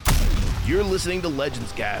You're listening to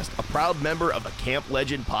Legends Cast, a proud member of the Camp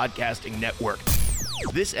Legend Podcasting Network.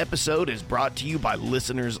 This episode is brought to you by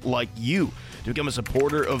listeners like you. To become a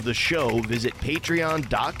supporter of the show, visit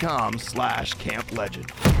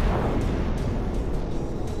patreon.com/camplegend.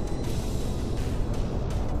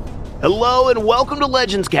 Hello and welcome to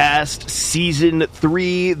Legends Cast, Season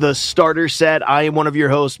 3, the starter set. I am one of your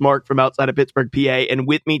hosts, Mark, from outside of Pittsburgh, PA, and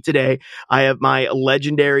with me today, I have my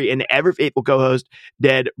legendary and ever faithful co-host,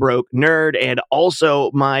 Dead Broke Nerd, and also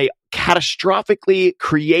my catastrophically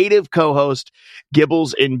creative co-host,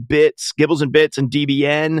 Gibbles and Bits and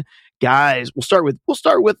DBN. Guys, we'll start with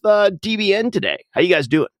DBN today. How you guys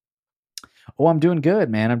doing? Oh, I'm doing good,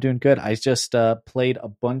 man. I'm doing good. I just played a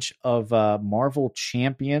bunch of Marvel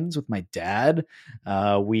Champions with my dad.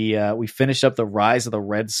 We finished up the Rise of the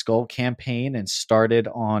Red Skull campaign and started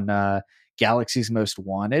on Galaxy's Most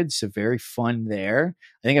Wanted. So very fun there.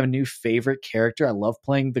 I think I have a new favorite character. I love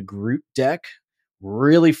playing the Groot deck.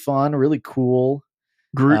 Really fun, really cool.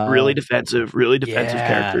 Groot, really defensive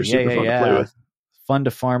character. Super fun to play with. Fun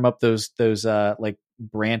to farm up those like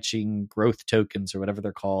branching growth tokens or whatever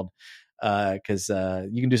they're called. Because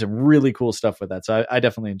you can do some really cool stuff with that. So I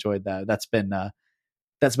definitely enjoyed that. That's been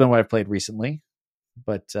what I've played recently.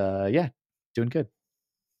 But yeah, doing good.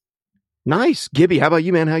 Nice. Gibby, how about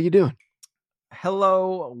you, man? How you doing?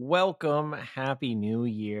 Hello, welcome, happy new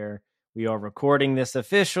year. We are recording this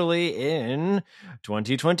officially in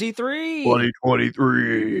 2023.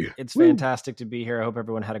 2023. It's fantastic to be here. I hope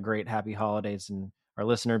everyone had a great happy holidays, and our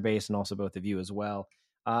listener base, and also both of you as well.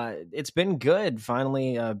 It's been good.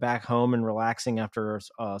 Finally, back home and relaxing after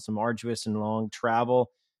some arduous and long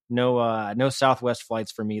travel. No Southwest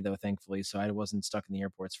flights for me though, thankfully. So I wasn't stuck in the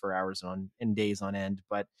airports for hours and days on end.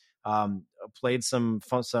 But played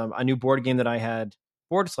a new board game that I had,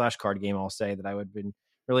 board/card game, I'll say, that I would have been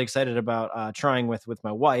really excited about trying with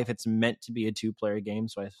my wife. It's meant to be a 2-player game,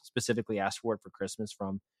 so I specifically asked for it for Christmas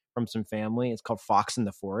from some family. It's called Fox in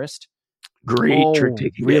the Forest. Great trick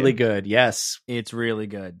taking, really good. Yes, it's really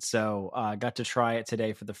good. So I got to try it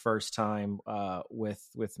today for the first time with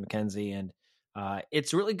Mackenzie, and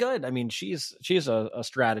it's really good. I mean, she's a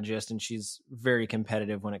strategist, and she's very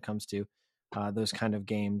competitive when it comes to those kind of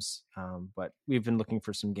games. But we've been looking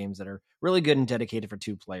for some games that are really good and dedicated for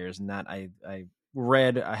 2 players, and that I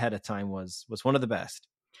read ahead of time was one of the best.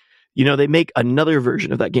 You know, they make another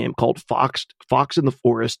version of that game called Fox in the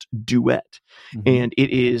Forest Duet. Mm-hmm. And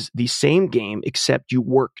it is the same game, except you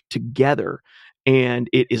work together, and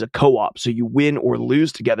it is a co-op. So you win or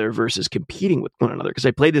lose together versus competing with one another. Because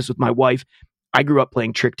I played this with my wife. I grew up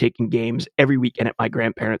playing trick-taking games every weekend at my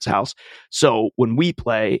grandparents' house. So when we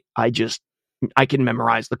play, I can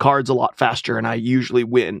memorize the cards a lot faster, and I usually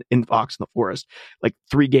win in Fox in the Forest. Like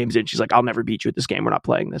 3 games in, she's like, "I'll never beat you at this game. We're not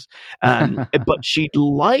playing this." But she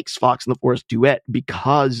likes Fox in the Forest Duet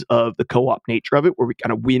because of the co-op nature of it, where we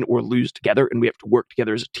kind of win or lose together, and we have to work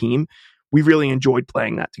together as a team. We really enjoyed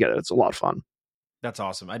playing that together. It's a lot of fun. That's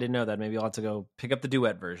awesome. I didn't know that. Maybe I'll have to go pick up the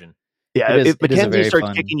Duet version. Yeah, if Mackenzie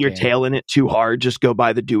starts kicking your tail in it too hard, just go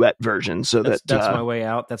buy the Duet version. So that's my way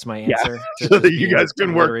out. That's my answer. Yeah. So that you guys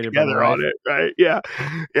can work together on it, right? Yeah,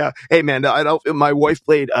 yeah. Hey, man, my wife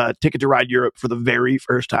played Ticket to Ride Europe for the very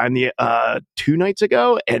first time 2 nights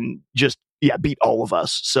ago, and just beat all of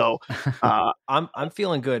us. So I'm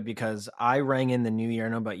feeling good because I rang in the new year. I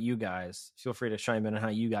don't know about you guys. Feel free to chime in on how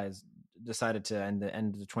you guys decided to end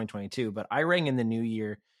the 2022, but I rang in the new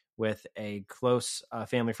year with a close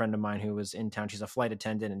family friend of mine who was in town. She's a flight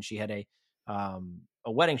attendant, and she had a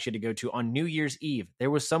wedding she had to go to on New Year's Eve.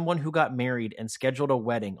 There was someone who got married and scheduled a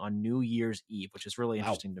wedding on New Year's Eve, which is really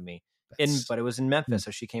interesting to me. But it was in Memphis,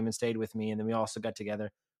 so she came and stayed with me, and then we also got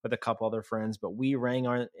together with a couple other friends. But we rang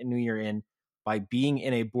our New Year in by being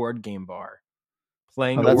in a board game bar,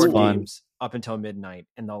 playing board games up until midnight.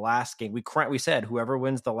 And the last game, we said whoever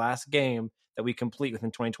wins the last game that we complete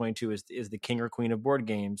within 2022 is the king or queen of board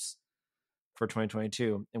games for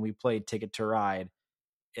 2022. And we played Ticket to Ride,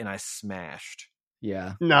 and I smashed.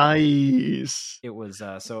 Yeah. Nice. It was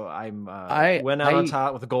I went out on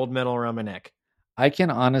top with a gold medal around my neck. I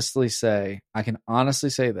can honestly say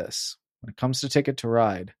this. When it comes to Ticket to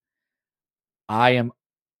Ride, I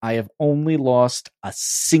have only lost a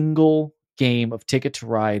single game of Ticket to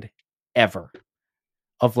Ride ever,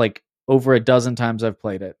 of like over a dozen times I've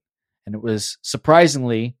played it. And it was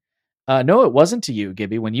surprisingly, no, it wasn't to you,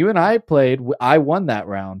 Gibby. When you and I played, I won that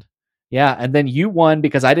round. Yeah, and then you won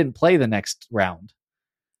because I didn't play the next round.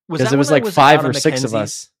 Because it was like 5 or 6 of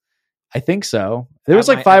us. I think so. There was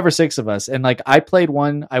like 5 or 6 of us. And like I played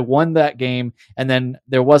one, I won that game, and then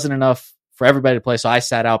there wasn't enough for everybody to play. So I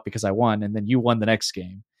sat out because I won, and then you won the next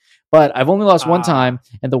game. But I've only lost one time,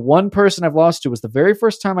 and the one person I've lost to was the very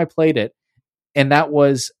first time I played it, and that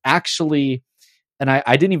was actually, and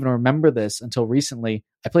I didn't even remember this until recently.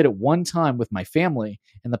 I played it one time with my family,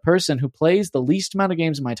 and the person who plays the least amount of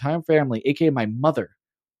games in my entire family, aka my mother,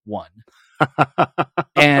 won.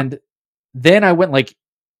 And then I went like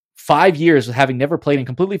 5 years with having never played and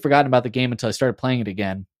completely forgotten about the game until I started playing it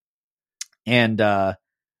again. And I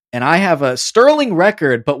have a sterling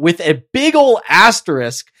record, but with a big old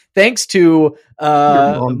asterisk, thanks to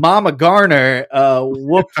Mama Garner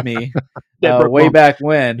whooped me way back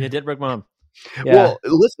when. Yeah, Deadbrook Mom. Yeah. Well,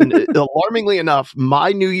 listen, alarmingly enough,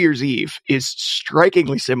 my New Year's Eve is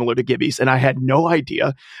strikingly similar to Gibby's, and I had no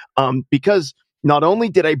idea because not only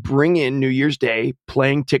did I bring in New Year's Day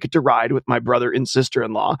playing Ticket to Ride with my brother and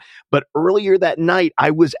sister-in-law, but earlier that night,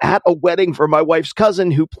 I was at a wedding for my wife's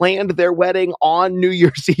cousin who planned their wedding on New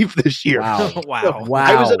Year's Eve this year. Wow. Wow.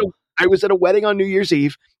 Wow. I was at a wedding on New Year's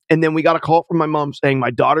Eve, and then we got a call from my mom saying my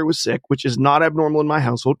daughter was sick, which is not abnormal in my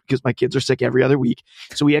household because my kids are sick every other week.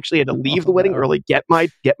 So we actually had to leave the wedding early, get my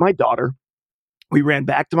daughter. We ran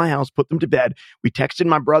back to my house, put them to bed. We texted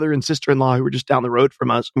my brother and sister-in-law who were just down the road from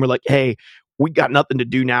us, and we're like, hey, we got nothing to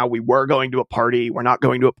do now. We were going to a party. We're not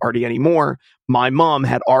going to a party anymore. My mom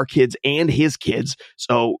had our kids and his kids.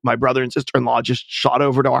 So my brother and sister-in-law just shot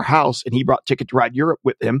over to our house, and he brought Ticket to Ride Europe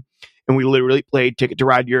with him. And we literally played Ticket to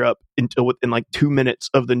Ride Europe until within like 2 minutes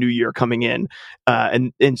of the new year coming in.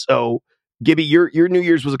 And so, Gibby, your New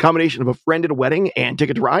Year's was a combination of a friend at a wedding and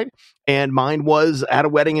Ticket to Ride, and mine was at a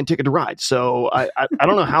wedding and Ticket to Ride. So I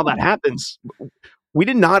don't know how that happens. We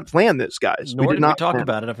did not plan this, guys. Nor we did not talk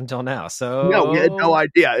about it up until now. So no, we had no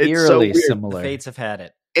idea. It's Eerily so weird. similar. The fates have had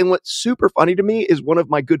it. And what's super funny to me is one of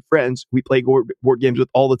my good friends we play board games with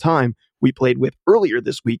all the time. We played with earlier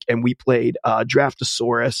this week, and we played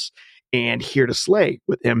Draftosaurus and Here to Slay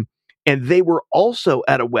with him. And they were also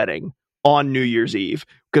at a wedding on New Year's Eve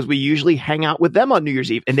because we usually hang out with them on New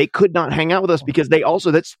Year's Eve, and they could not hang out with us because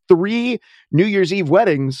that's 3 New Year's Eve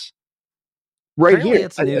weddings right Apparently here.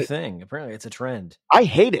 It's a new thing. Apparently it's a trend. I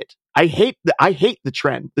hate it. I hate the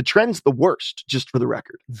trend. The trend's the worst, just for the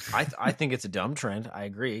record. I think it's a dumb trend. I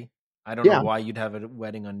agree. I don't Yeah. know why you'd have a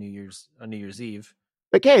wedding on New Year's Eve.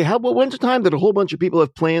 Like, hey, when's the time that a whole bunch of people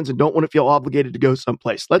have plans and don't want to feel obligated to go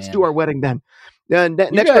someplace? Let's do our wedding then.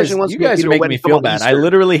 Next person wants you to guys are making me feel bad. Easter. I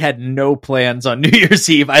literally had no plans on New Year's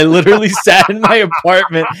Eve. I literally sat in my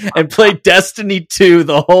apartment and played Destiny 2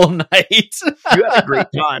 the whole night. You had a great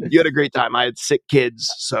time. You had a great time. I had sick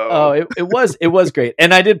kids, so it was great.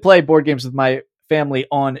 And I did play board games with my family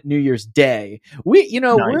on New Year's Day.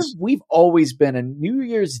 Nice. We've always been a New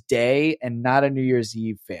Year's Day and not a New Year's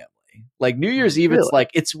Eve family. Like New Year's Eve, Really?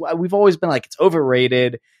 we've always been like it's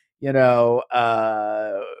overrated. We're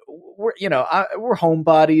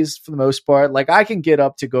homebodies for the most part. Like I can get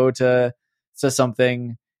up to go to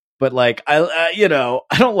something, but like I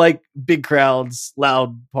don't like big crowds,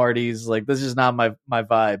 loud parties. Like this is not my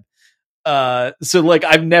vibe. So like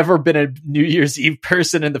I've never been a New Year's Eve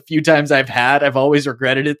person, and the few times I've always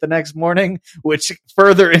regretted it the next morning, which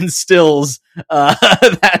further instills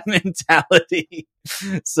that mentality.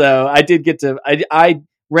 So I did get to I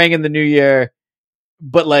rang in the new year,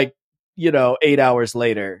 but 8 hours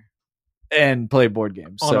later and played board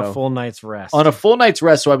games On a full night's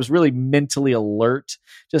rest. So I was really mentally alert,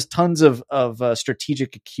 just tons of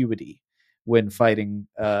strategic acuity when fighting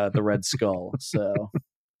the Red Skull. So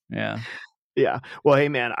yeah. Well, hey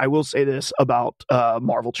man, I will say this about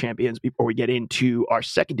Marvel Champions before we get into our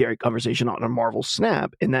secondary conversation on a Marvel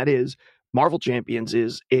Snap, and that is Marvel Champions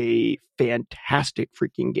is a fantastic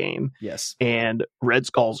freaking game. Yes. And Red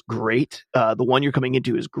Skull's great. The one you're coming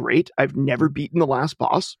into is great. I've never beaten the last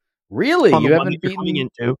boss. Really? You haven't coming beaten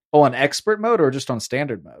into on expert mode or just on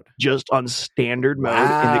standard mode? just on standard mode in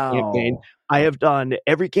Wow. the campaign. I have done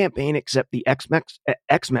every campaign except the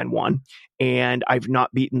X-Men one, and I've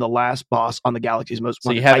not beaten the last boss on the Galaxy's Most So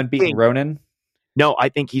Wanted. you haven't beaten Ronan? No, I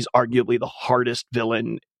think he's arguably the hardest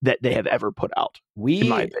villain that they have ever put out, in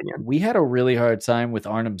my opinion. We had a really hard time with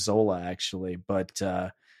Arnim Zola actually, but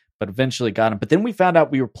eventually got him. But then we found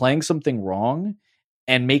out we were playing something wrong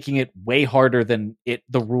and making it way harder than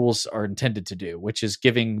the rules are intended to do, which is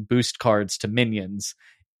giving boost cards to minions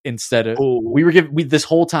instead of this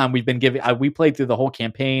whole time we've been giving. We played through the whole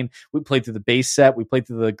campaign. We played through the base set. We played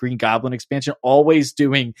through the Green Goblin expansion, always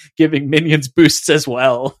giving minions boosts as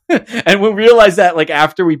well. And we realized that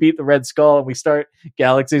after we beat the Red Skull and we start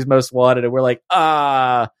Galaxy's Most Wanted, and we're like,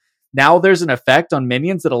 now there's an effect on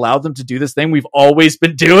minions that allow them to do this thing we've always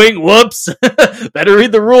been doing. Whoops. Better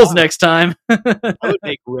read the rules next time. I would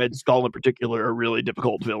make Red Skull in particular a really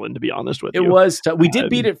difficult villain, to be honest with you. It was we did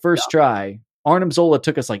beat it first try. Arnim Zola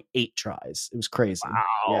took us like 8 tries. It was crazy.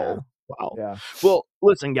 Wow. Yeah. Well,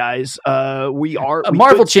 listen, guys, we are a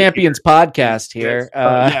Marvel Champions podcast here.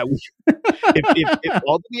 If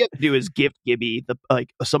all that we have to do is gift Gibby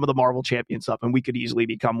some of the Marvel Champion stuff, and we could easily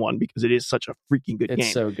become one because it is such a freaking good game.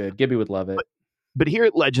 It's so good. Gibby would love it. But here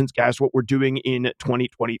at Legends, guys, what we're doing in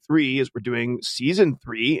 2023 is we're doing season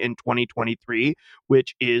 3 in 2023,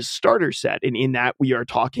 which is starter set. And in that, we are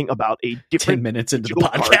talking about a different 10 minutes into the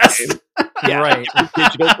podcast. Yeah, right.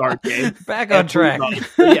 Digital card game. Back on track.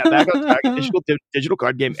 Back on track. Digital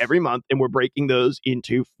card game every month. And we're breaking those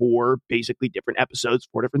into 4 basically different episodes,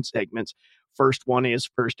 4 different segments. First one is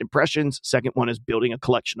first impressions. Second one is building a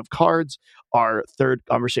collection of cards. Our third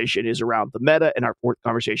conversation is around the meta. And our fourth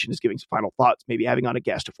conversation is giving some final thoughts, maybe having on a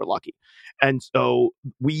guest if we're lucky. And so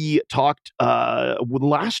we talked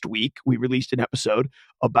last week, we released an episode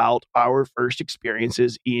about our first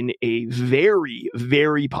experiences in a very,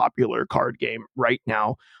 very popular card game right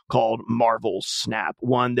now called Marvel Snap,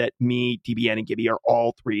 one that me, TBN, and Gibby are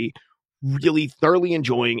all 3 really thoroughly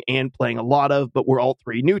enjoying and playing a lot of, but we're all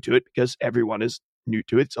 3 new to it because everyone is new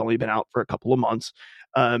to it. It's only been out for a couple of months.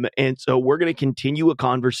 And so we're going to continue a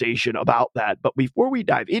conversation about that. But before we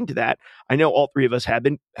dive into that, I know all 3 of us have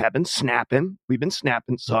been snapping. We've been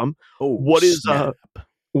snapping some. What are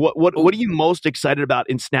you most excited about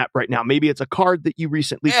in Snap right now? Maybe it's a card that you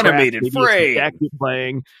recently animated frame deck you're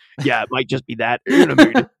playing. Yeah, it might just be that.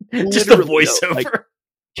 Animated. Just a voiceover.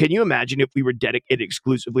 Can you imagine if we were dedicated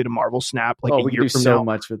exclusively to Marvel Snap? We could do so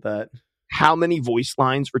much with that. How many voice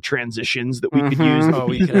lines for transitions that we could use? Oh,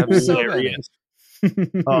 we could have so many.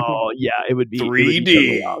 Oh yeah, it would be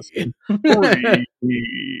 3D. Awesome. 3D.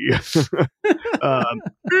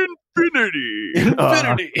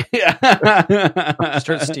 Infinity. Yeah.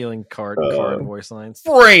 Start stealing card voice lines.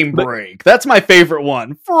 Frame break. That's my favorite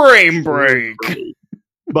one. Frame break.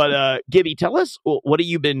 But Gibby, tell us what have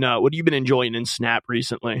you been enjoying in Snap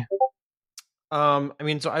recently? So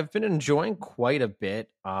I've been enjoying quite a bit.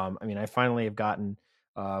 I finally have gotten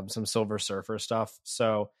some Silver Surfer stuff.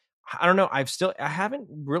 So I don't know. I haven't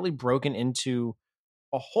really broken into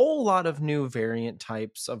a whole lot of new variant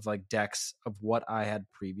types of like decks of what I had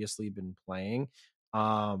previously been playing.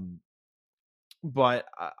 But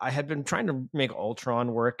I had been trying to make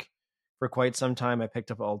Ultron work for quite some time. I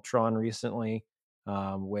picked up Ultron recently,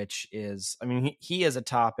 which is, he is a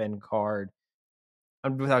top end card.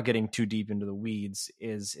 Without getting too deep into the weeds,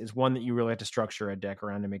 is one that you really have to structure a deck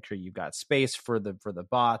around to make sure you've got space for the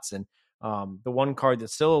bots. And the one card that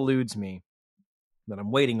still eludes me that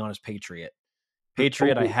I'm waiting on is Patriot.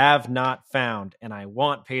 Patriot I have not found, and I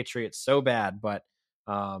want Patriot so bad, but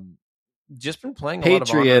just been playing a lot of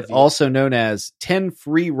Patriot, also known as 10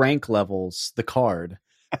 free rank levels, the card.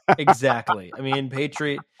 Exactly.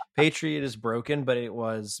 Patriot is broken, but it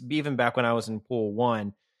was even back when I was in pool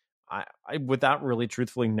 1. I without really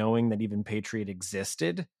truthfully knowing that even Patriot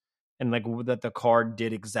existed and like that the card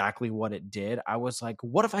did exactly what it did, I was like,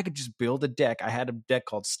 what if I could just build a deck? I had a deck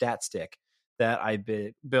called Stat Stick that I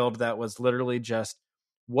built that was literally just,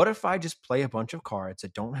 what if I just play a bunch of cards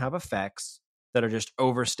that don't have effects that are just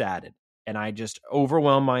overstated, and I just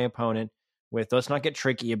overwhelm my opponent with, let's not get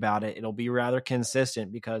tricky about it. It'll be rather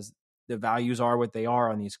consistent because the values are what they are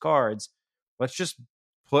on these cards. Let's just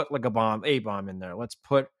put like a bomb in there. Let's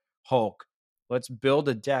put Hulk. Let's build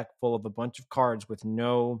a deck full of a bunch of cards with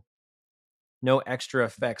no extra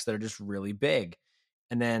effects that are just really big.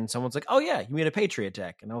 And then someone's like, oh yeah, you made a Patriot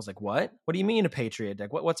deck. And I was like, what do you mean a Patriot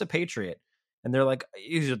deck? What's a Patriot? And they're like,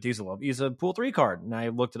 use a pool 3 card. And I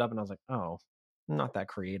looked it up and I was like, oh, I'm not that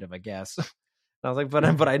creative, I guess. And I was like,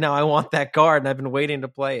 but I want that card and I've been waiting to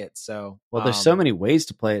play it. So there's so many ways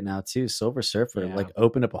to play it now too. Silver Surfer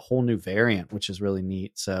opened up a whole new variant, which is really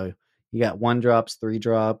neat. So you got 1-drops,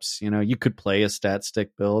 3-drops. You could play a Stat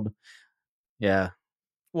Stick build. Yeah.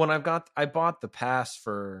 When I bought the pass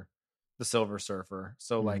for the Silver Surfer,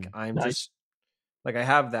 so like I'm nice. Just like I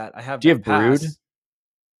have that. Do you have pass. Brood?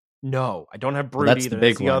 No, I don't have Brood either.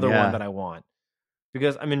 That's the other one that I want,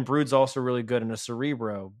 because Brood's also really good in a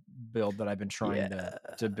Cerebro build that I've been trying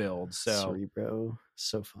to build. So Cerebro,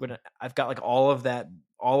 so fun. But I've got like all of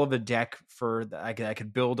the deck for that I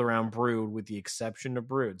could build around Brood, with the exception of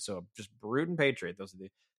Brood. So just Brood and Patriot. Those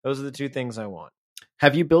are the 2 things I want.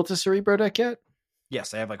 Have you built a Cerebro deck yet?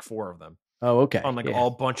 Yes, I have like 4 of them. Oh, okay. On all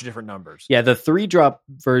bunch of different numbers. Yeah, the 3-drop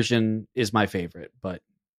version is my favorite, but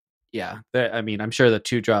yeah, I'm sure the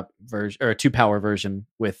 2-drop version or 2-power version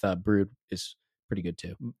with Brood is pretty good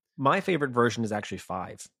too. My favorite version is actually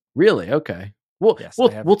 5. Really? Okay. Well, yes,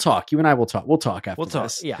 we'll talk. You and I will talk. We'll talk after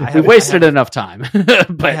this. Yeah, we wasted enough time.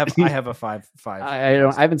 But I have a 5.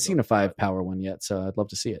 I haven't seen a 5-power one yet, so I'd love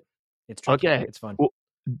to see it. It's tricky. Okay. It's fun. Well,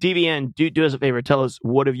 DVN, do us a favor. Tell us,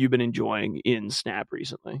 what have you been enjoying in Snap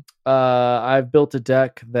recently? I've built a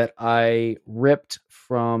deck that I ripped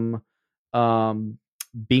from Binks_plays,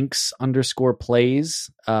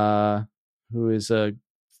 who is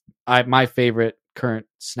my favorite current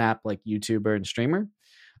Snap like YouTuber and streamer.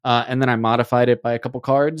 And then I modified it by a couple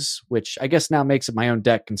cards, which I guess now makes it my own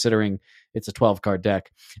deck, considering it's a 12-card deck.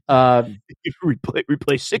 You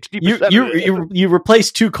replace 60%. You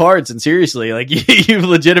replace 2 cards, and seriously, like you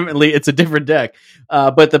legitimately, it's a different deck.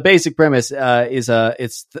 But the basic premise is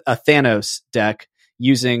it's a Thanos deck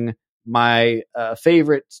using my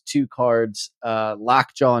favorite 2 cards,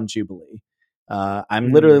 Lockjaw and Jubilee.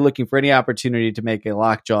 I'm literally looking for any opportunity to make a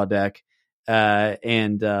Lockjaw deck,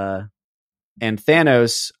 and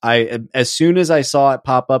Thanos, as soon as I saw it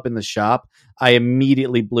pop up in the shop, I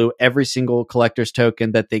immediately blew every single collector's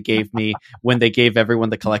token that they gave me when they gave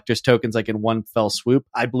everyone the collector's tokens, like in one fell swoop.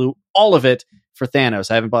 I blew all of it for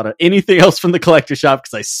Thanos. I haven't bought anything else from the collector shop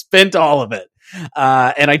because I spent all of it.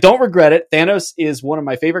 And I don't regret it. Thanos is one of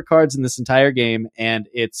my favorite cards in this entire game, and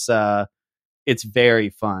it's very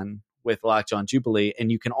fun with Lockjaw and Jubilee.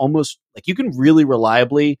 And you can really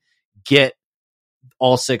reliably get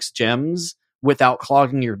all 6 gems without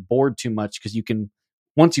clogging your board too much, because you can,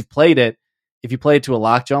 once you've played it, if you play it to a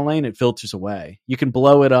Lockjaw lane, it filters away. You can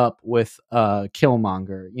blow it up with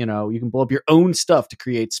Killmonger. You can blow up your own stuff to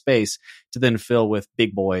create space to then fill with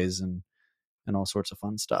big boys and all sorts of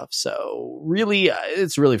fun stuff. So really,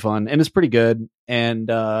 it's really fun, and it's pretty good.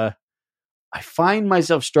 And I find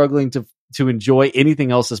myself struggling to enjoy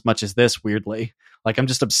anything else as much as this, weirdly. Like, I'm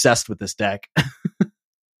just obsessed with this deck.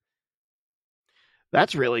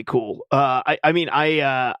 That's really cool.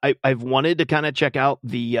 I've wanted to kind of check out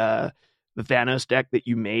the Thanos deck that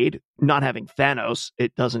you made. Not having Thanos,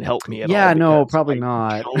 it doesn't help me at all. Yeah, no, probably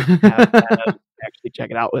not. Don't have Thanos to actually check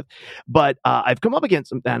it out with. But I've come up against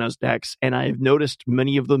some Thanos decks, and I've noticed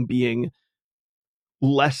many of them being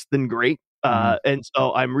less than great. And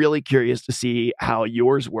so I'm really curious to see how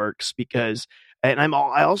yours works, because, and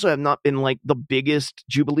I also have not been like the biggest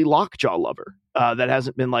Jubilee Lockjaw lover. That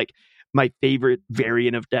hasn't been like my favorite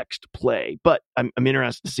variant of decks to play, but I'm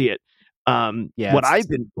interested to see it. What I've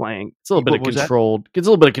been playing, it's a little bit of controlled. It's a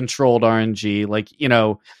little bit of controlled RNG. Like,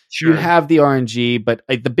 sure, you have the RNG, but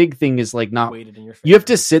the big thing is like not. You have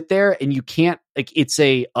to sit there, and you can't, like, it's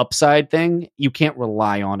a upside thing. You can't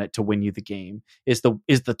rely on it to win you the game. Is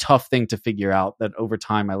the tough thing to figure out. That over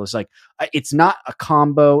time, I was like, it's not a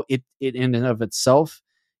combo. It in and of itself.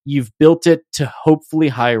 You've built it to hopefully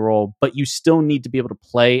high roll, but you still need to be able to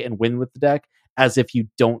play and win with the deck as if you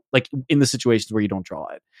don't, like, in the situations where you don't draw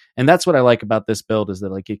it. And that's what I like about this build, is that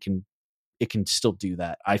like it can still do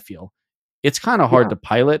that. I feel it's kind of hard to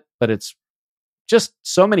pilot, but it's just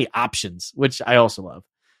so many options, which I also love.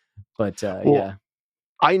 But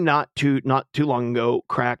I not too long ago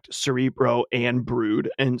cracked Cerebro and Brood,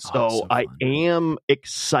 and so I am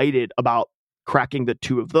excited about cracking the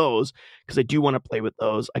 2 of those, because I do want to play with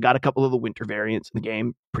those. I got a couple of the winter variants in the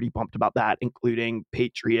game, pretty pumped about that, including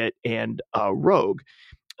Patriot and Rogue.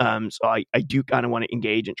 So I do kind of want to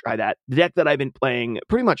engage and try that. The deck that I've been playing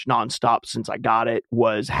pretty much nonstop since I got it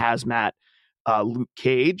was Hazmat, Luke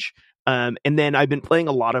Cage. And then I've been playing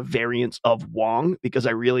a lot of variants of Wong, because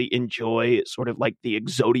I really enjoy sort of like the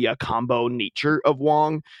Exodia combo nature of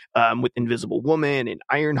Wong, with Invisible Woman and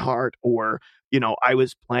Ironheart, or I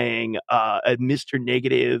was playing a Mr.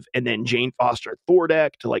 Negative and then Jane Foster Thor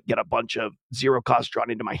deck to like get a bunch of 0 cost drawn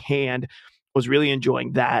into my hand. Was really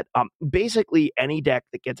enjoying that. Basically, any deck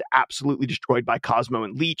that gets absolutely destroyed by Cosmo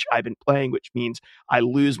and Leech, I've been playing, which means I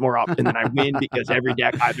lose more often than I win, because every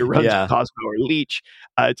deck either runs Cosmo or Leech.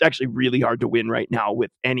 It's actually really hard to win right now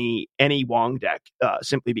with any Wong deck,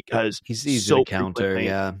 simply because he's easy to counter.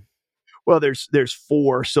 Yeah. Well, there's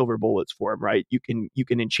 4 silver bullets for him, right? You can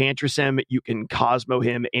Enchantress him, you can Cosmo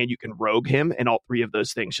him, and you can Rogue him, and all 3 of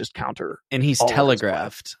those things just counter. And he's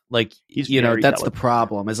telegraphed. Like, that's the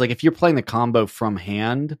problem. Is like, if you're playing the combo from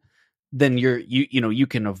hand, then you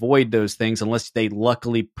can avoid those things unless they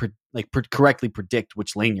luckily correctly predict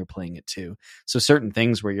which lane you're playing it to. So certain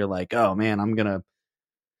things where you're like, oh man, I'm gonna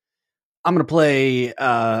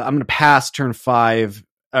pass turn 5.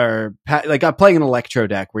 Or like I'm playing an Electro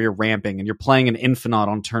deck where you're ramping and you're playing an Infinite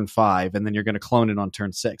on turn 5, and then you're going to clone it on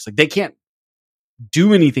turn 6. Like, they can't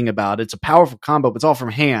do anything about it. It's a powerful combo, but it's all from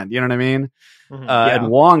hand. You know what I mean? Mm-hmm. And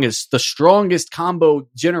Wong is the strongest combo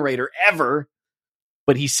generator ever,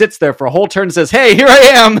 but he sits there for a whole turn and says, "Hey, here I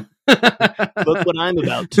am." Look what I'm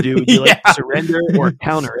about to do. Would you like to surrender or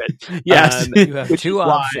counter it? Yes, you have 2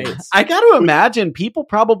 options. I got to imagine people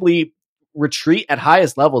probably retreat at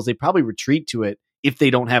highest levels. They probably retreat to it if they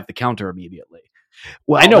don't have the counter immediately.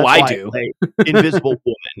 Well, I know that's I why do. play Invisible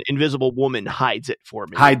Woman. Invisible Woman hides it for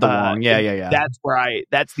me. Hide the Wong. Yeah. That's where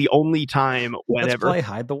that's the only time Let's whenever. play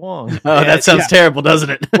Hide the Wong. Oh, that sounds terrible, doesn't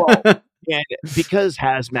it? Well, and because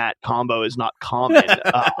hazmat combo is not common,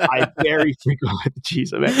 I very frequently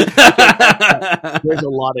jeez, there's a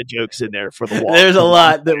lot of jokes in there for the Wong. There's a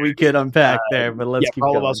lot that we could unpack there, but let's keep for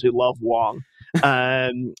all going. of us who love Wong,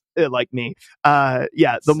 like me.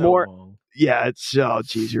 The more. Wong. Yeah, it's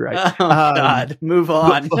geez, you're right. Oh God, move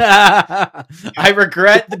on. I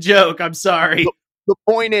regret the joke. I'm sorry. The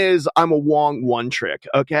point is, I'm a Wong one trick.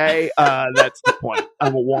 Okay, that's the point.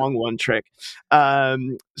 I'm a Wong one trick. But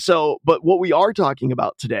what we are talking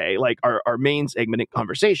about today, like our main segment in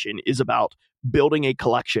conversation, is about building a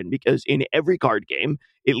collection, because in every card game,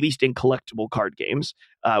 at least in collectible card games,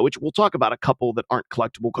 which we'll talk about a couple that aren't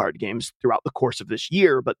collectible card games throughout the course of this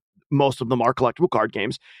year, but most of them are collectible card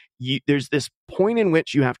games. There's this point in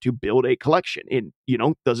which you have to build a collection. And,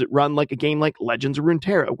 does it run like a game like Legends of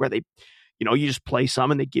Runeterra, where they, you just play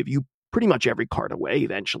some and they give you pretty much every card away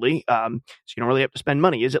eventually. So you don't really have to spend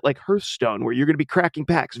money. Is it like Hearthstone, where you're going to be cracking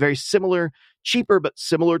packs? Very similar, cheaper, but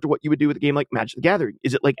similar to what you would do with a game like Magic the Gathering.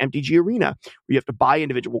 Is it like MTG Arena, where you have to buy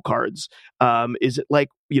individual cards? Is it like,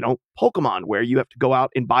 Pokemon, where you have to go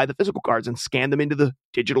out and buy the physical cards and scan them into the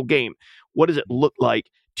digital game? What does it look like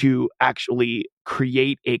to actually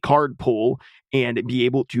create a card pool and be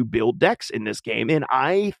able to build decks in this game? And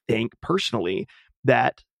I think personally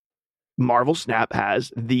that Marvel Snap has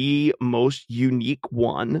the most unique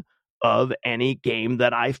one of any game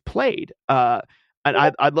that I've played. And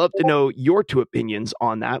I'd love to know your two opinions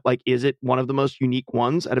on that. Like, is it one of the most unique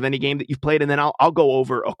ones out of any game that you've played? And then I'll go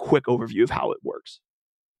over a quick overview of how it works.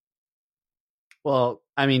 Well,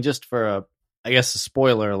 I mean, just for a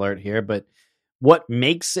spoiler alert here, but what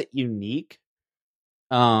makes it unique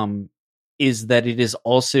is that it is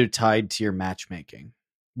also tied to your matchmaking,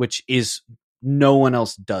 which is no one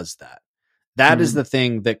else does that. That is the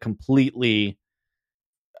thing that completely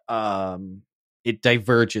it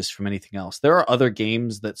diverges from anything else. There are other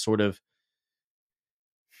games that sort of,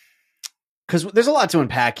 because there's a lot to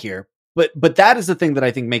unpack here, but that is the thing that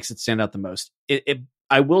I think makes it stand out the most.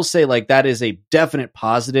 I will say, like, that is a definite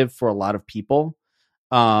positive for a lot of people.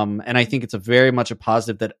 And I think it's a very much a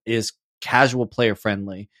positive that is casual player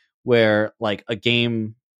friendly, where like a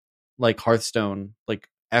game like Hearthstone, like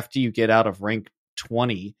after you get out of rank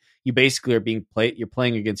 20, you basically are you're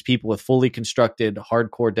playing against people with fully constructed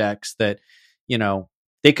hardcore decks that,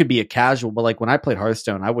 they could be a casual, but like when I played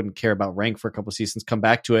Hearthstone, I wouldn't care about rank for a couple of seasons, come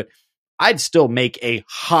back to it. I'd still make a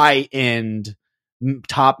high end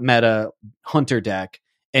top meta hunter deck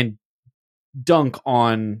and dunk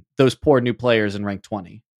on those poor new players in rank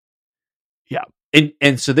 20. Yeah.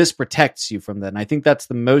 And so this protects you from that. And I think that's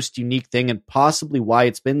the most unique thing, and possibly why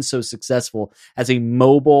it's been so successful as a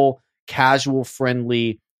mobile, casual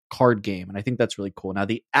friendly card game. And I think that's really cool. Now,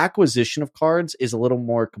 the acquisition of cards is a little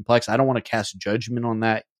more complex. I don't want to cast judgment on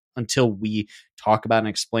that until we talk about and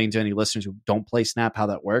explain to any listeners who don't play Snap how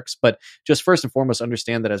that works. But just first and foremost,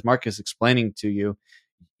 understand that as Mark is explaining to you,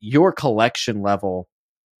 your collection level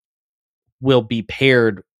will be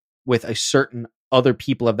paired with a certain other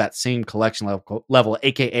people of that same collection level,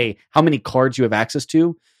 aka how many cards you have access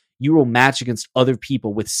to. You will match against other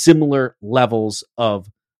people with similar levels of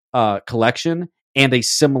collection and a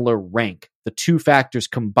similar rank. The two factors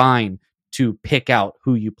combine to pick out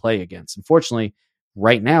who you play against. Unfortunately,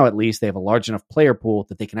 right now, at least, they have a large enough player pool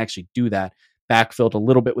that they can actually do that, backfilled a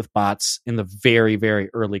little bit with bots in the very, very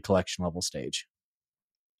early collection level stage.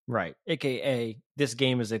 Right. AKA, this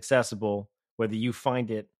game is accessible whether you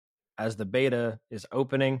find it as the beta is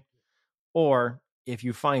opening, or if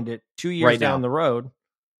you find it 2 years right down now. the road.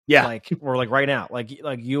 Yeah. Or right now. Like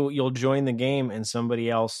you'll join the game and somebody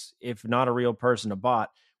else, if not a real person, a bot,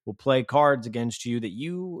 will play cards against you that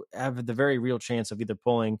you have the very real chance of either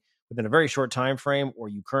pulling within a very short time frame or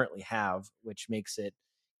you currently have, which makes it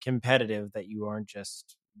competitive that you aren't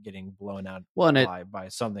just getting blown out by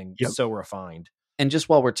something so refined. And just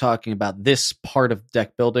while we're talking about this part of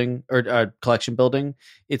deck building or collection building,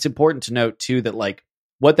 it's important to note too that like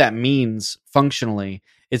what that means functionally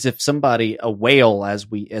is if somebody, a whale as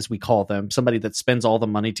we call them, somebody that spends all the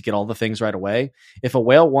money to get all the things right away, if a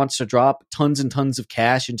whale wants to drop tons and tons of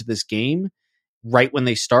cash into this game right when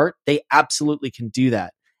they start, they absolutely can do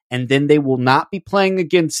that. And then they will not be playing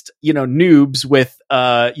against, noobs with,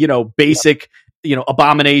 basic,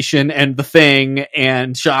 Abomination and The Thing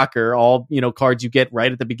and Shocker, all, cards you get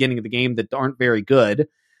right at the beginning of the game that aren't very good.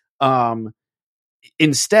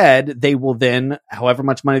 instead, they will then, however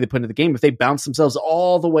much money they put into the game, if they bounce themselves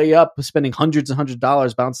all the way up, spending hundreds and hundreds of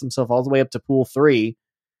dollars, bounce themselves all the way up to pool 3,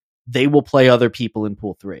 they will play other people in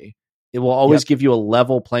pool 3. It will always give you a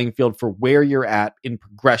level playing field for where you're at in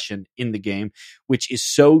progression in the game, which is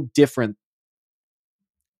so different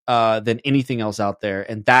than anything else out there.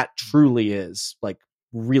 And that truly is like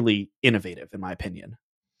really innovative, in my opinion.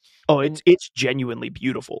 Oh, it's genuinely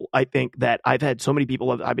beautiful. I think that I've had so many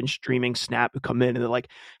people I've been streaming Snap who come in and they're like,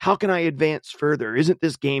 how can I advance further? Isn't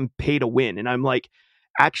this game pay to win? And I'm like,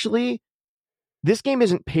 actually, this game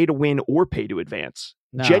isn't pay to win or pay to advance.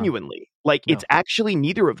 No. Genuinely. Like, no. It's actually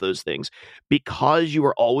neither of those things. Because you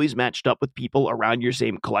are always matched up with people around your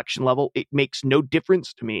same collection level, it makes no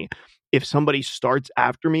difference to me if somebody starts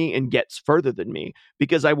after me and gets further than me,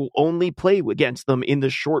 because I will only play against them in the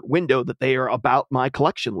short window that they are about my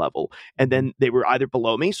collection level. And then they were either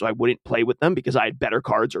below me, so I wouldn't play with them because I had better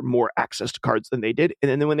cards or more access to cards than they did.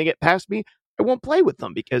 And then when they get past me, I won't play with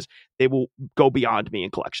them because they will go beyond me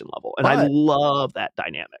in collection level. And I love that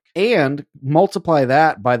dynamic. And multiply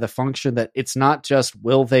that by the function that it's not just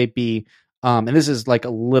will they be, and this is like a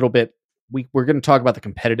little bit, we're going to talk about the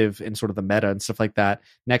competitive and sort of the meta and stuff like that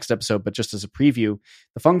next episode, but just as a preview,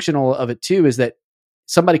 the functional of it too is that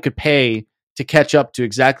somebody could pay to catch up to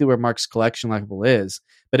exactly where Mark's collection level is.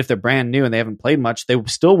 But if they're brand new and they haven't played much, they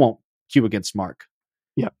still won't queue against Mark.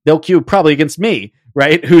 Yeah. They'll queue probably against me,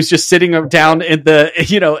 right? Who's just sitting down in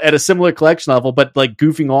the, at a similar collection level, but like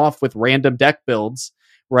goofing off with random deck builds,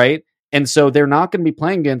 right? And so they're not going to be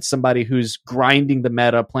playing against somebody who's grinding the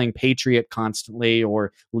meta, playing Patriot constantly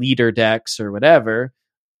or leader decks or whatever,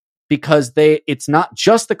 because it's not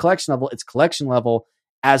just the collection level, it's collection level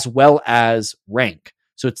as well as rank.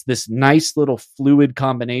 So it's this nice little fluid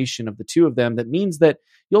combination of the two of them that means that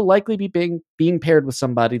you'll likely be being paired with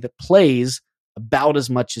somebody that plays about as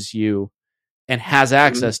much as you and has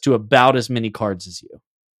access to about as many cards as you.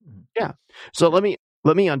 Yeah. So let me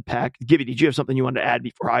unpack. Gibby, did you have something you wanted to add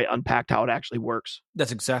before I unpacked how it actually works?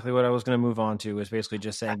 That's exactly what I was going to move on to, is basically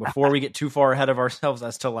just saying before we get too far ahead of ourselves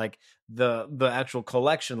as to like the actual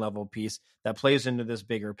collection level piece that plays into this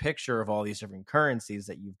bigger picture of all these different currencies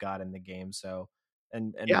that you've got in the game. So,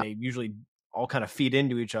 and they usually all kind of feed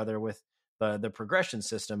into each other with the progression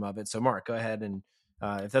system of it. So Mark, go ahead. And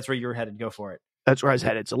if that's where you're headed, go for it. That's where I was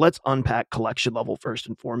headed. So let's unpack collection level first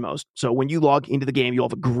and foremost. So when you log into the game, you'll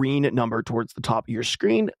have a green number towards the top of your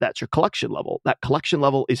screen. That's your collection level. That collection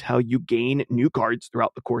level is how you gain new cards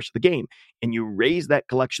throughout the course of the game. And you raise that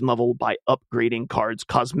collection level by upgrading cards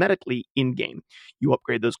cosmetically in-game. You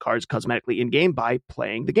upgrade those cards cosmetically in-game by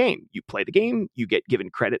playing the game. You play the game, you get given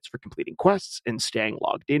credits for completing quests and staying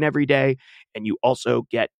logged in every day. And you also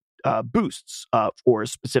get boosts for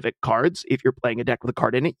specific cards. If you're playing a deck with a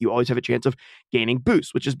card in it, you always have a chance of gaining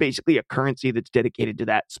boosts, which is basically a currency that's dedicated to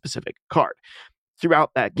that specific card.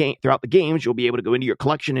 Throughout the games, you'll be able to go into your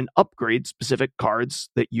collection and upgrade specific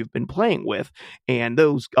cards that you've been playing with, and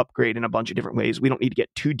those upgrade in a bunch of different ways. We don't need to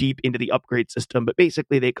get too deep into the upgrade system, but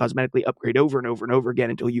basically they cosmetically upgrade over and over and over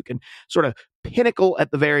again until you can sort of pinnacle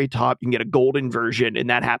at the very top. You can get a golden version, and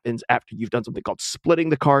that happens after you've done something called splitting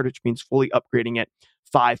the card, which means fully upgrading it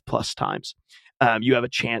 5+ times. You have a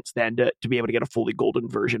chance then to be able to get a fully golden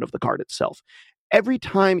version of the card itself. Every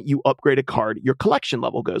time you upgrade a card, your collection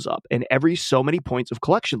level goes up, and every so many points of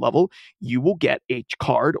collection level, you will get a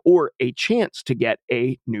card or a chance to get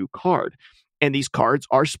a new card. And these cards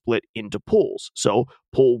are split into pools. So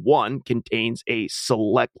pool 1 contains a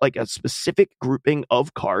specific grouping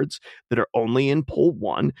of cards that are only in pool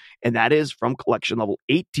 1, and that is from collection level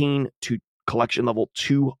 18 to collection level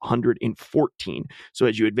 214. So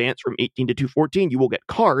as you advance from 18 to 214, you will get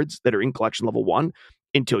cards that are in collection level 1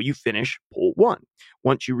 until you finish pool 1.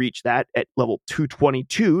 Once you reach that at level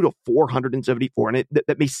 222 to 474, and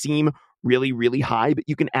that may seem really, really high, but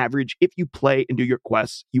you can average, if you play and do your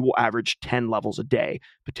quests, you will average 10 levels a day,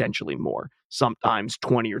 potentially more, sometimes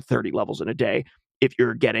 20 or 30 levels in a day, if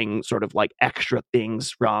you're getting sort of like extra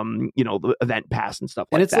things from, the event pass and stuff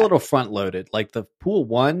like that. And it's a little front loaded. Like the pool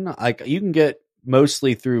 1, like you can get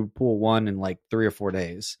mostly through pool 1 in like 3 or 4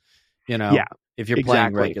 days, if you're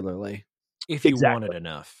playing regularly. If you want it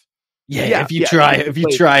enough. Yeah, if you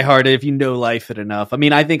try hard, if you know life it enough. I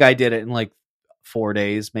mean, I think I did it in like 4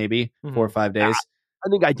 days, maybe 4 or 5 days. I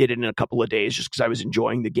think I did it in a couple of days just because I was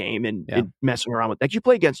enjoying the game and messing around with that. You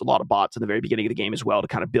play against a lot of bots in the very beginning of the game as well to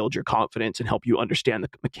kind of build your confidence and help you understand the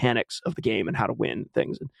mechanics of the game and how to win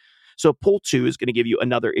things. And so pool 2 is going to give you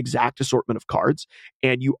another exact assortment of cards,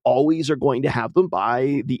 and you always are going to have them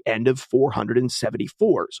by the end of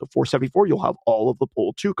 474. So 474, you'll have all of the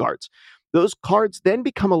pool 2 cards. Those cards then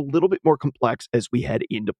become a little bit more complex as we head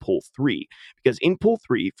into Pool 3, because in Pool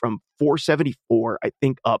 3, from 474, I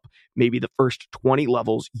think up maybe the first 20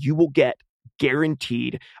 levels, you will get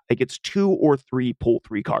guaranteed, I think it's 2 or 3 Pool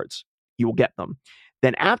 3 cards. You will get them.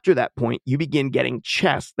 Then after that point, you begin getting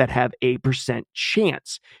chests that have a %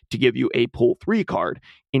 chance to give you a Pool 3 card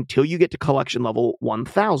until you get to collection level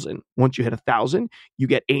 1000. Once you hit 1000, you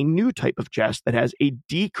get a new type of chest that has a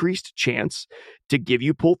decreased chance to give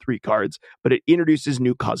you Pool 3 cards, but it introduces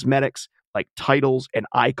new cosmetics like titles and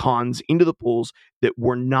icons into the pools that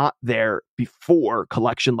were not there before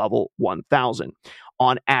collection level 1000.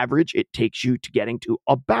 On average, it takes you to getting to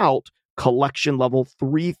about collection level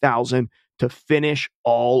 3000 to finish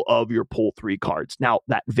all of your Pool 3 cards. Now,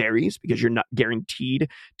 that varies because you're not guaranteed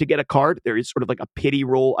to get a card. There is sort of like a pity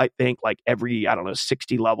roll, I think, like every,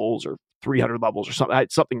 60 levels or 300 levels or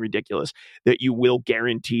something ridiculous that you will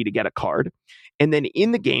guarantee to get a card. And then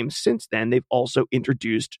in the game since then, they've also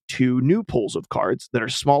introduced 2 new pools of cards that are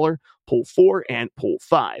smaller, Pool 4 and Pool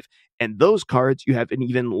 5. And those cards you have an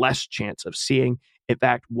even less chance of seeing. In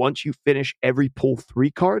fact, once you finish every Pool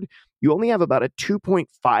 3 card, you only have about a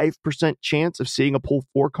 2.5% chance of seeing a Pool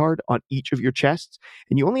 4 card on each of your chests.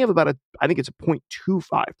 And you only have about I think it's a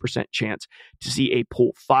 0.25% chance to see a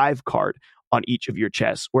Pool 5 card on each of your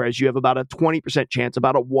chests, whereas you have about a 20% chance,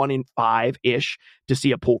 about a 1 in 5-ish, to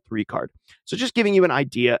see a Pool 3 card. So just giving you an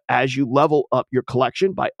idea, as you level up your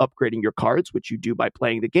collection by upgrading your cards, which you do by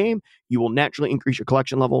playing the game, you will naturally increase your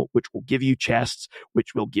collection level, which will give you chests,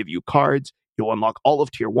 which will give you cards. You'll unlock all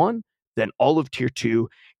of Tier 1, then all of Tier 2,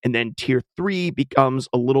 and then Tier 3 becomes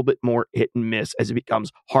a little bit more hit and miss as it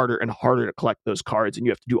becomes harder and harder to collect those cards, and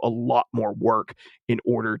you have to do a lot more work in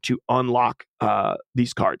order to unlock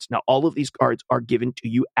these cards. Now, all of these cards are given to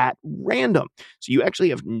you at random, so you actually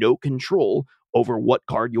have no control over what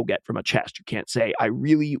card you'll get from a chest. You can't say, I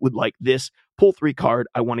really would like this Pool 3 card.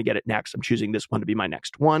 I want to get it next. I'm choosing this one to be my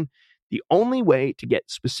next one. The only way to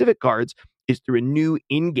get specific cards is through a new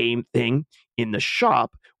in-game thing in the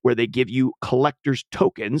shop where they give you collector's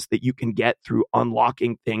tokens that you can get through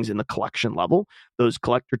unlocking things in the collection level. Those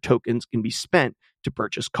collector tokens can be spent to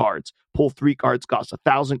purchase cards. Pool 3 cards cost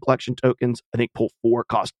 1,000 collection tokens. I think Pool 4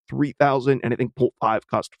 cost 3,000, and I think Pool 5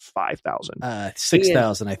 cost 5,000.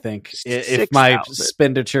 6,000, I think. If my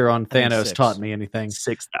expenditure on Thanos taught me anything.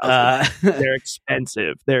 6,000. They're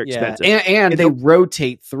expensive. They're expensive. And they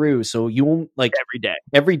rotate through, so you won't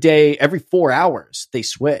every day, every 4 hours they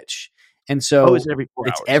switch. And so it's every 4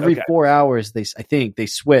 hours. It's every 4 hours I think they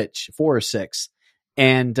switch, 4 or 6.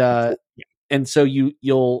 And and so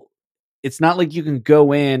you'll it's not like you can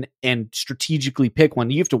go in and strategically pick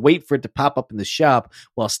one. You have to wait for it to pop up in the shop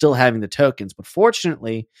while still having the tokens. But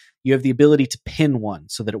fortunately, you have the ability to pin one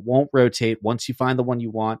so that it won't rotate. Once you find the one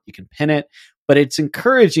you want, you can pin it. But it's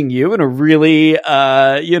encouraging you in a really,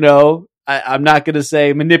 I'm not going to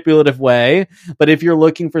say manipulative way, but if you're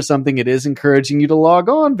looking for something, it is encouraging you to log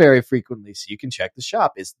on very frequently so you can check the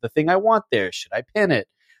shop. Is the thing I want there? Should I pin it?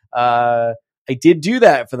 I did do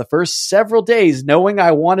that for the first several days, knowing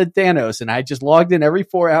I wanted Thanos, and I just logged in every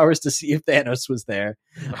 4 hours to see if Thanos was there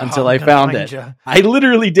until I found it. I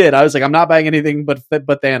literally did. I was like, I'm not buying anything but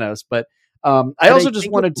Thanos. But I also just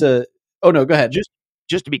wanted to. Oh no, go ahead.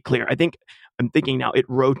 Just to be clear, I'm thinking now it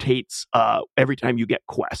rotates every time you get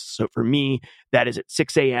quests. So for me, that is at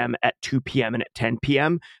 6 a.m., at 2 p.m., and at 10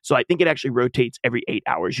 p.m. So I think it actually rotates every 8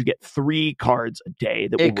 hours. You get 3 cards a day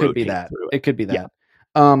that will rotate through it. It could be that. Yeah.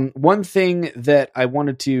 One thing that I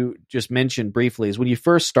wanted to just mention briefly is when you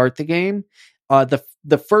first start the game,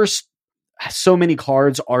 the first so many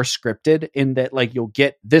cards are scripted in that, like, you'll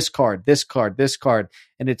get this card, this card, this card,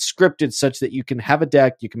 and it's scripted such that you can have a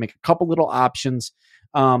deck, you can make a couple little options,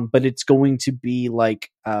 but it's going to be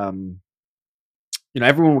like, everyone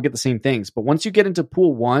will get the same things. But once you get into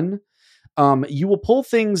Pool 1, you will pull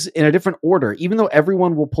things in a different order, even though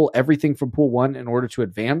everyone will pull everything from Pool 1 in order to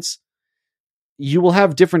advance. You will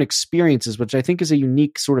have different experiences, which I think is a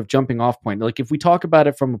unique sort of jumping off point. Like if we talk about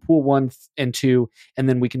it from a Pool 1 and 2, and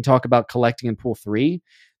then we can talk about collecting in Pool 3,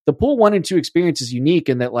 the Pool 1 and 2 experience is unique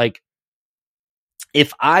in that, like,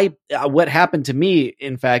 what happened to me,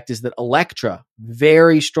 in fact, is that Elektra,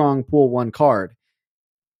 very strong Pool 1 card.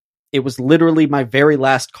 It was literally my very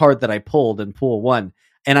last card that I pulled in Pool 1,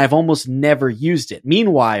 and I've almost never used it.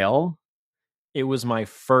 Meanwhile, it was my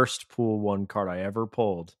first Pool 1 card I ever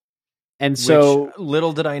pulled. And so which,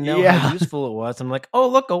 little did I know how useful it was. I'm like, oh,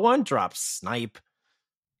 look, a 1-drop snipe.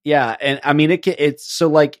 Yeah. And I mean, it's so,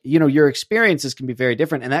 like, your experiences can be very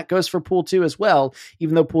different. And that goes for Pool 2 as well.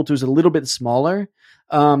 Even though Pool 2 is a little bit smaller,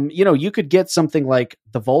 you could get something like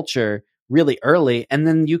the Vulture really early, and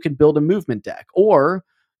then you could build a movement deck, or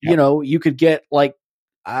you know, you could get like,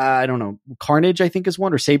 I don't know, Carnage, I think is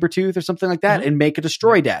one, or Sabretooth or something like that, and make a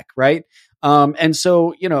destroy deck, right? And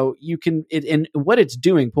so, you know, you can, and what it's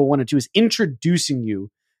doing, Pool 1 and 2, is introducing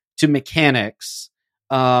you to mechanics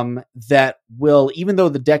that will, even though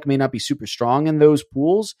the deck may not be super strong in those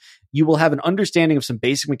pools, you will have an understanding of some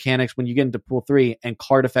basic mechanics when you get into Pool 3, and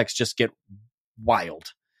card effects just get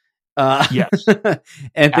wild. Yes.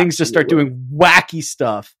 And things just start doing wacky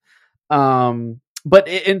stuff. But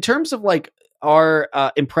in terms of like our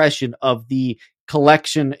impression of the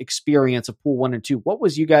collection experience of Pool 1 and 2, what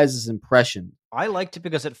was you guys' impression? I liked it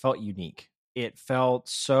because it felt unique. It felt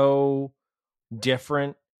so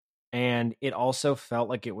different, and it also felt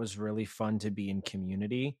like it was really fun to be in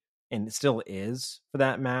community, and it still is, for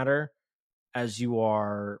that matter, as you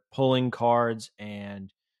are pulling cards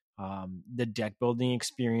and the deck building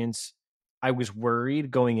experience. I was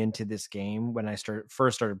worried going into this game when I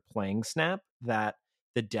first started playing Snap that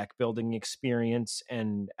the deck building experience,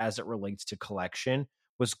 and as it relates to collection,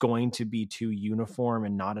 was going to be too uniform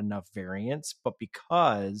and not enough variance. But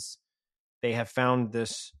because they have found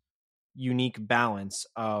this unique balance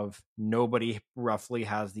of nobody roughly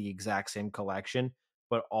has the exact same collection,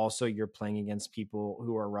 but also you're playing against people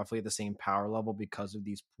who are roughly the same power level because of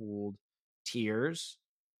these pooled tiers.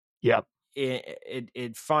 Yep.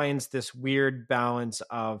 It finds this weird balance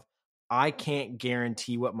of, I can't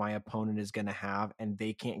guarantee what my opponent is going to have, and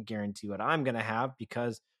they can't guarantee what I'm going to have,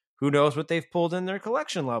 because who knows what they've pulled in their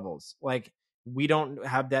collection levels. Like, we don't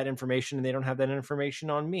have that information, and they don't have that information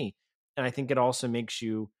on me. And I think it also makes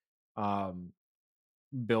you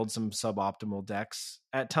build some suboptimal decks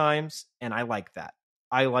at times, and I like that.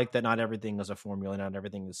 I like that not everything is a formula, not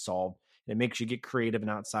everything is solved. It makes you get creative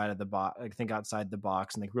and outside of the box, like think outside the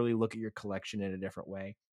box, and like really look at your collection in a different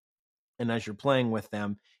way. And as you're playing with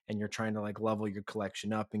them and you're trying to like level your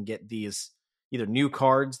collection up and get these either new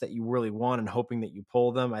cards that you really want and hoping that you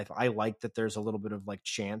pull them, I like that there's a little bit of like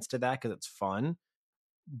chance to that because it's fun.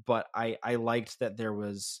 But I liked that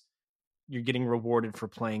you're getting rewarded for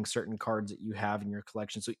playing certain cards that you have in your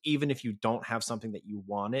collection. So even if you don't have something that you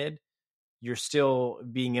wanted, you're still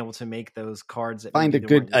being able to make those cards that find a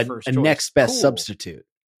good a next best substitute,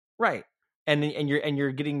 right? And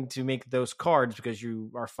you're getting to make those cards because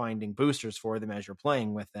you are finding boosters for them as you're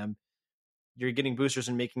playing with them. You're getting boosters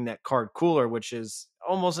and making that card cooler, which is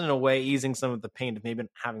almost in a way easing some of the pain of maybe not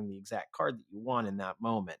having the exact card that you want in that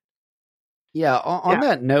moment. Yeah, on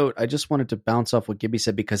that note, I just wanted to bounce off what Gibby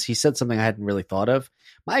said, because he said something I hadn't really thought of.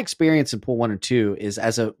 My experience in Pool 1 and 2 is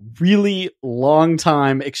as a really long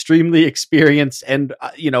time, extremely experienced and,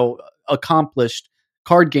 accomplished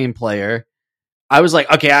card game player. I was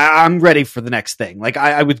like, okay, I'm ready for the next thing. Like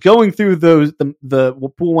I was going through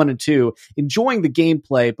the Pool 1 and 2, enjoying the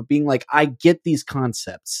gameplay, but being like, I get these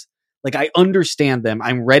concepts. Like I understand them.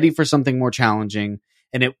 I'm ready for something more challenging.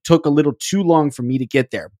 And it took a little too long for me to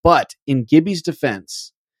get there. But in Gibby's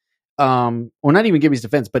defense, or not even Gibby's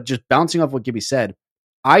defense, but just bouncing off what Gibby said,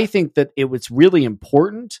 I think that it was really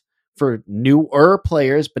important for newer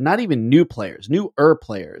players, but not even newer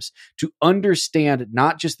players, to understand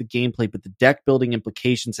not just the gameplay, but the deck building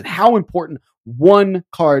implications and how important one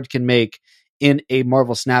card can make in a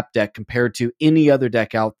Marvel Snap deck compared to any other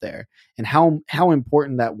deck out there, and how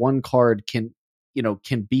important that one card can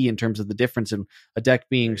be in terms of the difference in a deck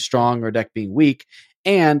being strong or a deck being weak.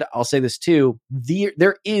 And I'll say this too,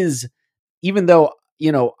 there is, even though,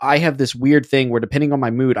 I have this weird thing where depending on my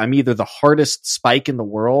mood, I'm either the hardest spike in the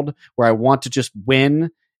world where I want to just win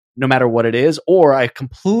no matter what it is, or I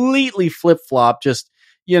completely flip flop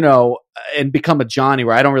and become a Johnny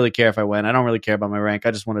where I don't really care if I win. I don't really care about my rank.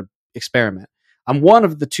 I just want to experiment. I'm one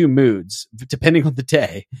of the two moods depending on the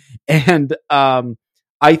day. And,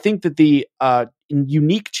 I think that the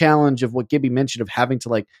unique challenge of what Gibby mentioned of having to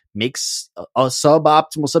like make a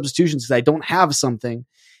suboptimal substitutions because I don't have something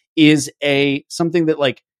is something that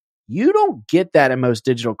like you don't get that in most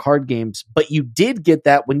digital card games, but you did get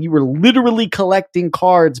that when you were literally collecting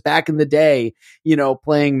cards back in the day,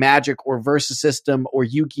 playing Magic or Versus System or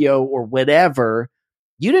Yu-Gi-Oh or whatever.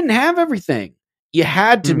 You didn't have everything. You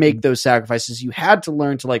had to make those sacrifices. You had to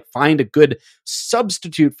learn to like find a good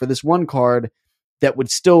substitute for this one card that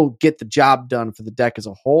would still get the job done for the deck as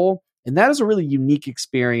a whole. And that is a really unique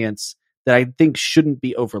experience that I think shouldn't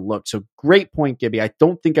be overlooked. So great point, Gibby. I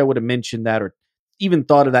don't think I would have mentioned that or even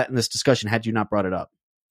thought of that in this discussion had you not brought it up.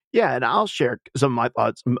 Yeah, and I'll share some of my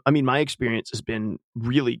thoughts. I mean, my experience has been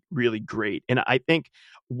really, really great. And I think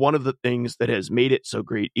one of the things that has made it so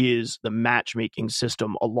great is the matchmaking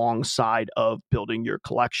system alongside of building your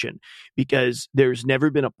collection. Because there's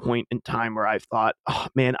never been a point in time where I've thought, oh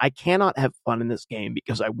man, I cannot have fun in this game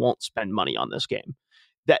because I won't spend money on this game.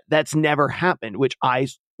 that's never happened, which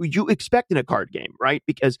you expect in a card game, right?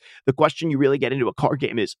 Because the question you really get into a card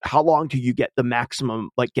game is how long do you get the maximum,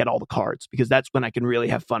 like get all the cards? Because that's when I can really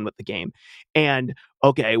have fun with the game. And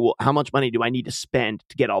okay, well, how much money do I need to spend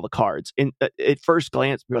to get all the cards? And at first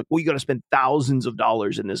glance, you're like, well, you got to spend thousands of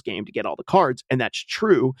dollars in this game to get all the cards. And that's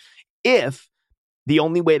true if the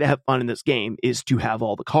only way to have fun in this game is to have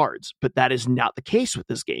all the cards. But that is not the case with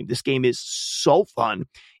this game. This game is so fun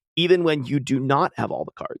even when you do not have all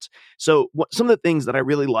the cards. So some of the things that I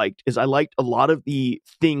really liked is I liked a lot of the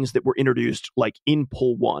things that were introduced like in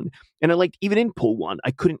Pull 1. And I liked even in Pull 1,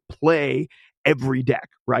 I couldn't play every deck,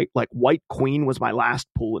 right? Like White Queen was my last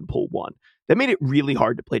pull in Pull 1. That made it really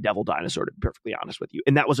hard to play Devil Dinosaur, to be perfectly honest with you.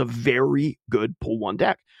 And that was a very good Pull 1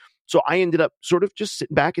 deck. So I ended up sort of just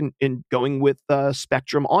sitting back and going with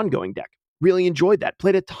Spectrum ongoing deck. Really enjoyed that.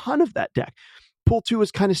 Played a ton of that deck. Pull 2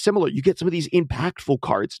 is kind of similar. You get some of these impactful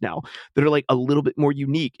cards now that are like a little bit more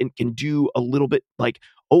unique and can do a little bit like,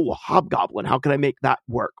 oh, Hobgoblin, how can I make that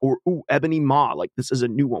work? Or, ooh, Ebony Maw, like this is a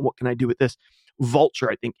new one. What can I do with this? Vulture,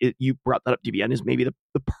 I think you brought that up, DBN, is maybe the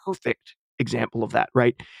perfect example of that,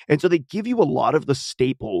 right? And so they give you a lot of the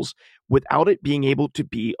staples without it being able to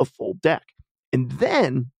be a full deck. And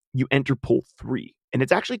then you enter Pull 3. And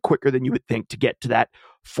it's actually quicker than you would think to get to that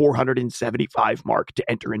 475 mark to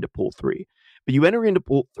enter into Pull 3. But you enter into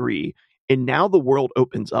Pull 3, and now the world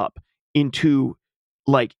opens up into,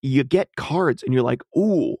 like, you get cards, and you're like,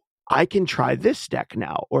 ooh, I can try this deck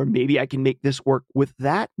now, or maybe I can make this work with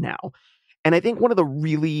that now. And I think one of the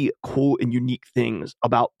really cool and unique things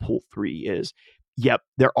about Pull 3 is, yep,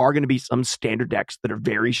 there are going to be some standard decks that are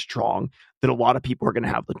very strong that a lot of people are going to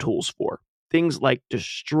have the tools for. Things like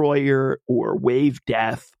Destroyer or Wave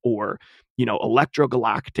Death or, Electro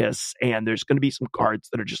Galactus. And there's going to be some cards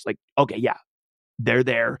that are just like, okay, yeah, they're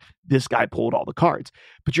there. This guy pulled all the cards.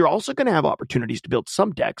 But you're also going to have opportunities to build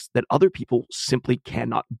some decks that other people simply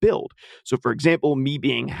cannot build. So, for example, me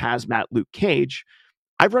being Hazmat Luke Cage,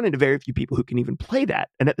 I've run into very few people who can even play that.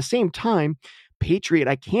 And at the same time, Patriot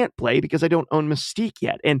I can't play because I don't own Mystique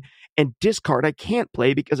yet. And Discard I can't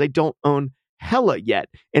play because I don't own Hela yet.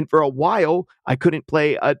 And for a while, I couldn't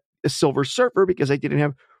play a Silver Surfer because I didn't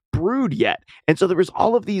have Brood yet. And so there was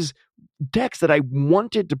all of these decks that I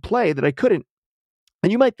wanted to play that I couldn't.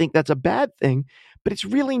 And you might think that's a bad thing, but it's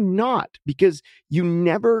really not, because you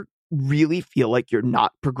never really feel like you're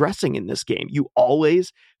not progressing in this game. You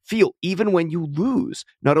always feel, even when you lose,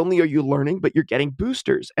 not only are you learning, but you're getting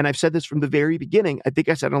boosters. And I've said this from the very beginning. I think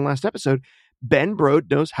I said on the last episode, Ben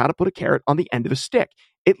Brode knows how to put a carrot on the end of a stick,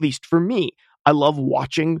 at least for me. I love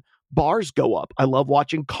watching bars go up. I love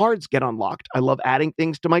watching cards get unlocked. I love adding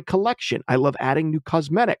things to my collection. I love adding new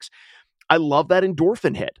cosmetics. I love that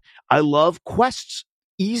endorphin hit. I love quests,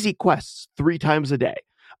 easy quests 3 times a day.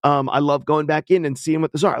 I love going back in and seeing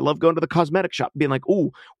what these are. I love going to the cosmetic shop and being like,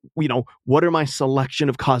 ooh, what are my selection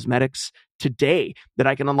of cosmetics today that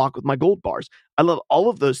I can unlock with my gold bars? I love all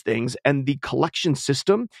of those things. And the collection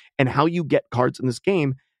system and how you get cards in this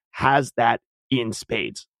game has that in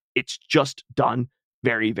spades. It's just done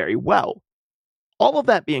very, very well. All of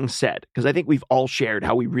that being said, because I think we've all shared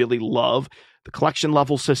how we really love the collection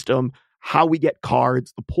level system, how we get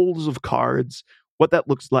cards, the pulls of cards, what that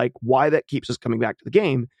looks like, why that keeps us coming back to the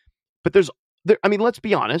game. But let's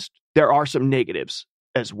be honest, there are some negatives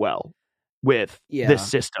as well with this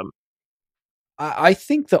system. I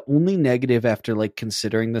think the only negative, after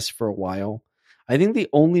considering this for a while, I think the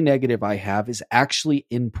only negative I have is actually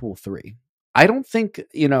in Pool 3. I don't think,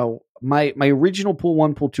 my original Pool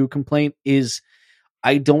 1, Pool 2 complaint is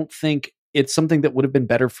I don't think it's something that would have been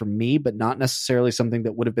better for me, but not necessarily something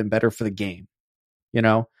that would have been better for the game.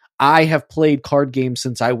 I have played card games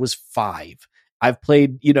since I was 5. I've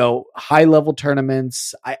played, high level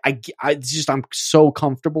tournaments. I'm so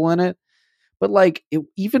comfortable in it. But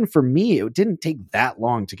even for me, it didn't take that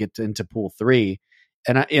long to get into Pool 3.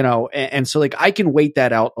 And so I can wait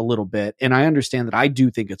that out a little bit. And I understand that I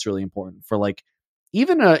do think it's really important for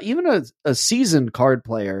even a seasoned card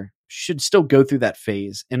player should still go through that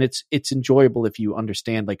phase. And it's enjoyable if you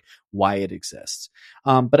understand why it exists.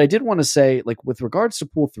 But I did want to say, with regards to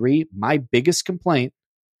Pool 3, my biggest complaint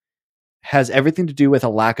has everything to do with a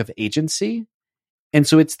lack of agency. And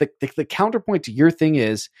so it's the counterpoint to your thing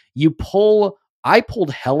is I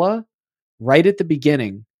pulled Hela right at the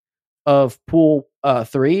beginning of Pool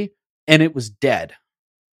 3 and it was dead.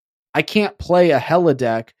 I can't play a Hela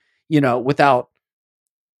deck, without,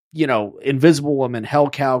 Invisible Woman,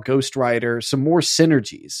 Hellcow, Ghost Rider, some more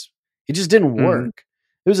synergies. It just didn't work.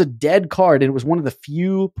 It was a dead card, and it was one of the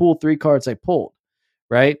few Pool 3 cards I pulled,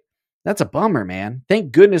 right? That's a bummer, man.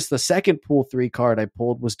 Thank goodness the second Pool 3 card I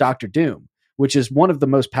pulled was Dr. Doom, which is one of the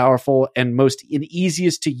most powerful and most and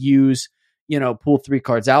easiest to use, pool 3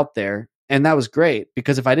 cards out there. And that was great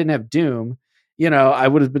because if I didn't have Doom, I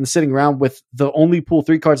would have been sitting around with the only pool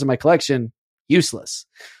 3 cards in my collection, useless.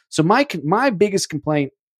 So my biggest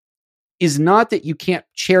complaint is not that you can't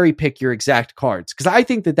cherry pick your exact cards, because I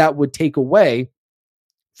think that would take away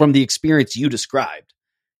from the experience you described,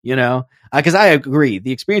 because I agree.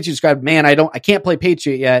 The experience you described, man, I can't play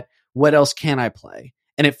Patriot yet. What else can I play?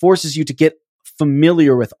 And it forces you to get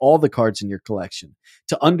familiar with all the cards in your collection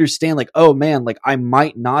to understand like, oh man, like I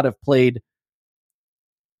might not have played,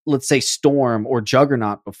 let's say Storm or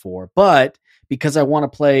Juggernaut before, but because I want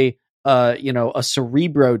to play, a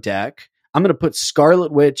Cerebro deck, I'm going to put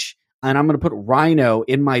Scarlet Witch and I'm going to put Rhino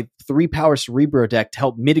in my 3-power Cerebro deck to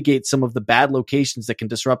help mitigate some of the bad locations that can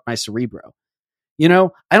disrupt my Cerebro. I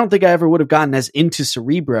don't think I ever would have gotten as into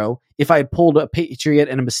Cerebro if I had pulled a Patriot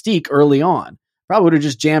and a Mystique early on. Probably would have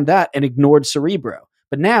just jammed that and ignored Cerebro.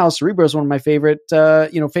 But now Cerebro is one of my favorite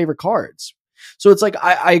cards. So it's like,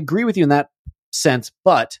 I agree with you in that sense,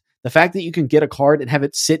 but the fact that you can get a card and have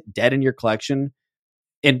it sit dead in your collection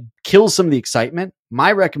and kill some of the excitement,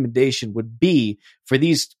 my recommendation would be for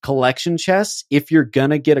these collection chests, if you're going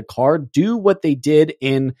to get a card, do what they did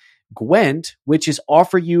in Gwent, which is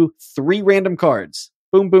offer you 3 random cards.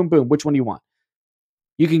 Boom, boom, boom. Which one do you want?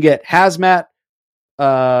 You can get Hazmat,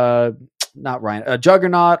 not Ryan,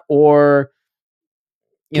 Juggernaut, or,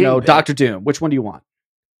 Dr. Doom. Which one do you want?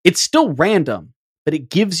 It's still random, but it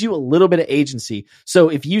gives you a little bit of agency. So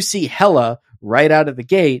if you see Hela right out of the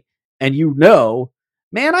gate and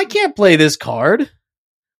man, I can't play this card.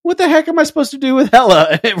 What the heck am I supposed to do with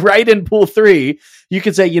Hela right in pool 3? You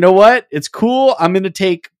could say, you know what? It's cool. I'm going to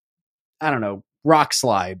take, I don't know, Rock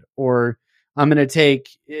Slide, or I'm going to take,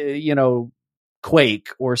 Quake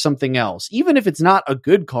or something else. Even if it's not a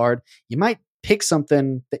good card, you might pick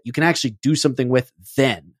something that you can actually do something with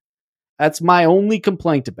then. That's my only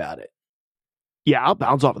complaint about it. Yeah, I'll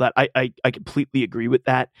bounce off of that. I completely agree with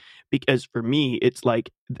that, because for me, it's like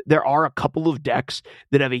there are a couple of decks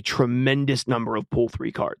that have a tremendous number of pool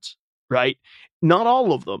 3 cards, right? Not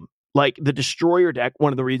all of them. Like the Destroyer deck,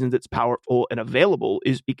 one of the reasons it's powerful and available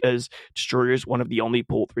is because Destroyer is one of the only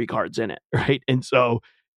pool 3 cards in it, right? And so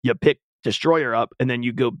you pick Destroyer up and then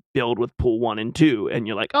you go build with pool 1 and 2, and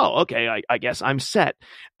you're like, oh, okay, I guess I'm set.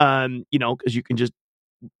 Because you can just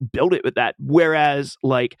build it with that. Whereas,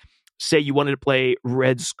 like, say you wanted to play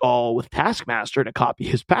Red Skull with Taskmaster to copy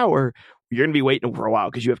his power, you're going to be waiting for a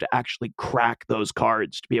while because you have to actually crack those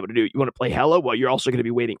cards to be able to do it. You want to play Hela? Well, you're also going to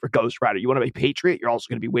be waiting for Ghost Rider. You want to play Patriot? You're also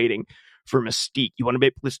going to be waiting for Mystique. You want to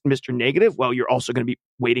make Mr. Negative? Well, you're also going to be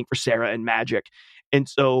waiting for Sarah and Magic. And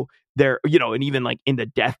so there, and even like in the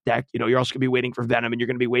Death deck, you're also going to be waiting for Venom, and you're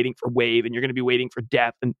going to be waiting for Wave, and you're going to be waiting for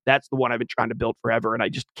Death. And that's the one I've been trying to build forever, and I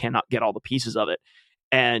just cannot get all the pieces of it.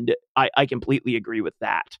 And I completely agree with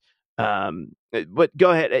that. But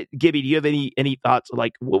go ahead, Gibby, do you have any thoughts?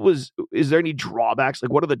 Like, is there any drawbacks?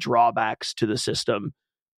 Like, what are the drawbacks to the system?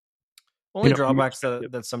 Only drawbacks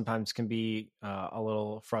that sometimes can be a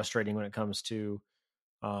little frustrating when it comes to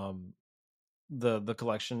the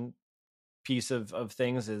collection piece of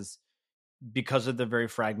things is because of the very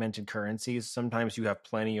fragmented currencies. Sometimes you have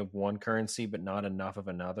plenty of one currency, but not enough of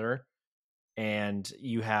another. And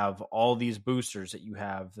you have all these boosters that you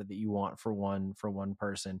want for one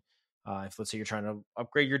person. If let's say you're trying to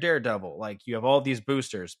upgrade your Daredevil, like you have all these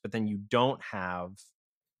boosters, but then you don't have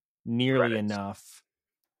nearly enough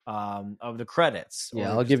of the credits. Yeah,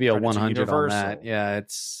 I'll give you a 100 on that. Yeah,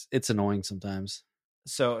 it's annoying sometimes.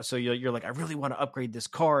 So you're like, I really want to upgrade this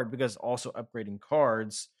card, because also upgrading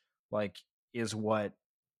cards is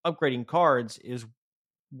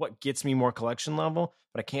what gets me more collection level,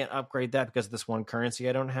 but I can't upgrade that because of this one currency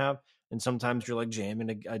I don't have. And sometimes you're like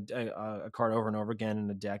jamming a card over and over again in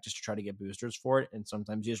a deck just to try to get boosters for it. And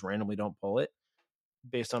sometimes you just randomly don't pull it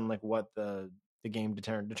based on like what the game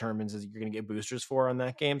determines is you're going to get boosters for on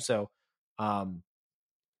that game. So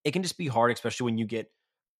it can just be hard, especially when you get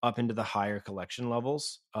up into the higher collection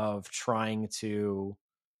levels of trying to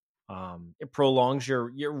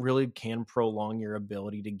it really can prolong your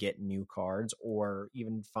ability to get new cards or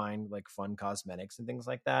even find like fun cosmetics and things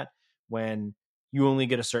like that when you only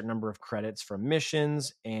get a certain number of credits from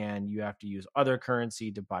missions and you have to use other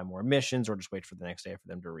currency to buy more missions or just wait for the next day for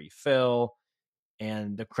them to refill.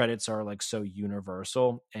 And the credits are like so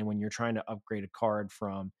universal. And when you're trying to upgrade a card it's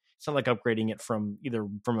not like upgrading it from either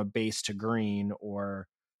from a base to green or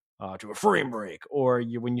to a frame break, or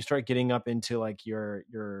when you start getting up into like your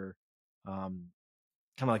kind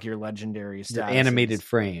of like your legendary status, your animated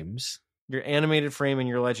frames, your animated frame and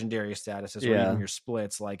your legendary statuses, or even your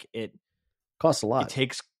splits, like it costs a lot.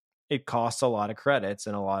 it costs a lot of credits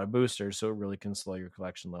and a lot of boosters, so it really can slow your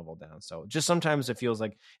collection level down. So just sometimes it feels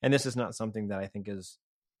like, and this is not something that I think is,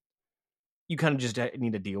 you kind of just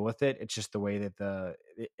need to deal with it. It's just the way that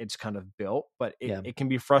it's kind of built, but it can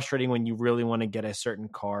be frustrating when you really want to get a certain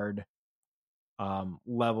card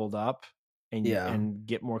leveled up and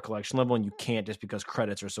get more collection level, and you can't just because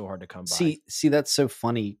credits are so hard to come by. See, that's so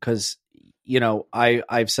funny because, you know,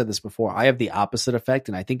 I've said this before. I have the opposite effect,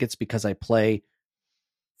 and I think it's because I play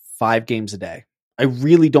 5 games a day. I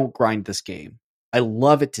really don't grind this game. I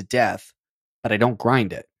love it to death, but I don't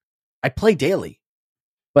grind it. I play daily.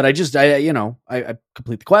 But I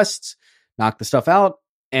complete the quests, knock the stuff out.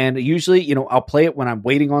 And usually, you know, I'll play it when I'm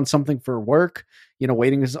waiting on something for work, you know,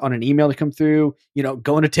 waiting on an email to come through, you know,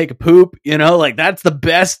 going to take a poop, you know, like that's the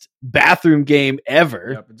best bathroom game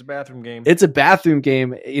ever. Yep, it's a bathroom game. It's a bathroom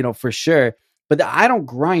game, you know, for sure. But I don't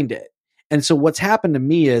grind it. And so what's happened to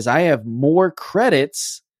me is I have more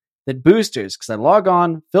credits than boosters because I log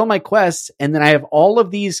on, fill my quests, and then I have all of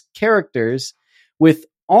these characters with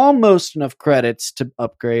almost enough credits to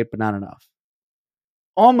upgrade, but not enough.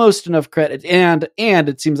 Almost enough credit. And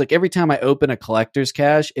it seems like every time I open a collector's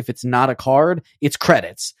cache, if it's not a card, it's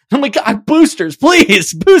credits. I'm like, God, boosters,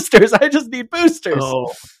 please. Boosters. I just need boosters.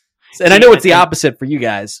 Oh. And I know it's the opposite for you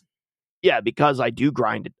guys. Yeah, because I do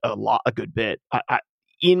grind a good bit. I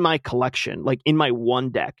in my collection, like in my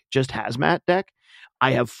one deck, just Hazmat deck,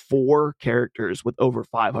 I have 4 characters with over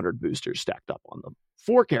 500 boosters stacked up on them.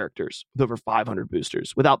 4 characters with over 500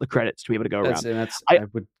 boosters without the credits to be able to go around.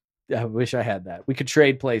 I wish I had that. We could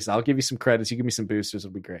trade places. I'll give you some credits. You give me some boosters.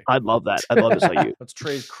 It'll be great. I'd love that. I'd love to sell you. Let's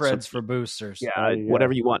trade creds for boosters. Yeah,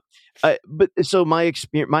 whatever you want. But so my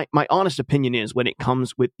experience, my honest opinion is when it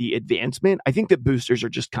comes with the advancement, I think that boosters are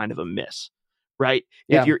just kind of a miss, right?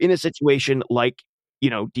 Yeah. If you're in a situation like, you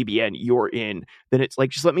know, DBN you're in, then it's like,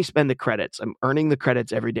 just let me spend the credits. I'm earning the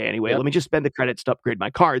credits every day anyway. Yep. Let me just spend the credits to upgrade my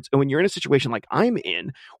cards. And when you're in a situation like I'm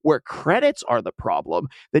in, where credits are the problem,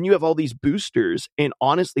 then you have all these boosters. And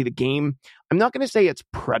honestly, the game, I'm not going to say it's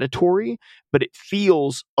predatory, but it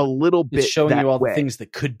feels a little bit showing you all way. the things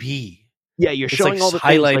that could be. Yeah, you're it's showing like all the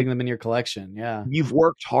highlighting things, them in your collection. Yeah. You've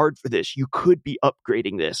worked hard for this. You could be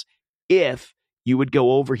upgrading this if you would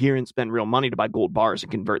go over here and spend real money to buy gold bars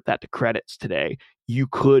and convert that to credits today. You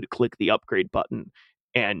could click the upgrade button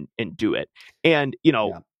and do it. And, you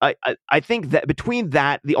know, yeah. I think that between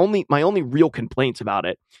that, my only real complaints about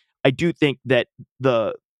it, I do think that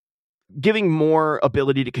the giving more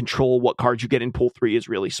ability to control what cards you get in pool 3 is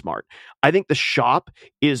really smart. I think the shop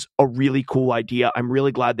is a really cool idea. I'm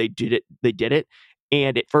really glad they did it.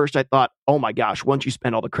 And at first I thought, oh my gosh, once you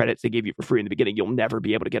spend all the credits they gave you for free in the beginning, you'll never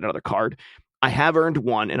be able to get another card. I have earned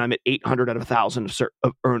one, and I'm at 800 out of 1,000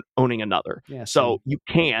 of owning another. Yeah, so you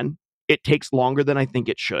can. It takes longer than I think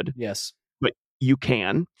it should. Yes. But you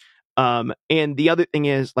can. And the other thing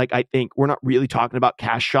is, like, I think we're not really talking about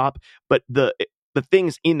Cash Shop, but the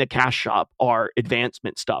things in the Cash Shop are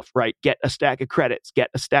advancement stuff, right? Get a stack of credits,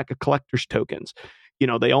 get a stack of collector's tokens. You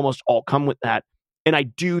know, they almost all come with that. And I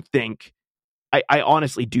do think, I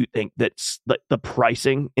honestly do think that the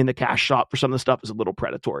pricing in the Cash Shop for some of the stuff is a little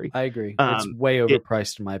predatory. I agree. It's way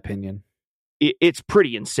overpriced in my opinion. It's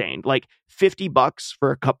pretty insane. Like $50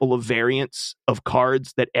 for a couple of variants of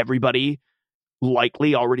cards that everybody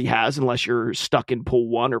likely already has, unless you're stuck in pool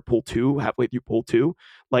 1 or pool 2, halfway through pool 2.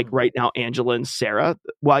 Like right now, Angela and Sarah.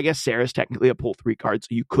 Well, I guess Sarah's technically a pool 3 card, so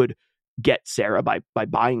you could get Sarah by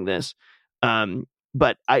buying this.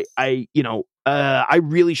 But I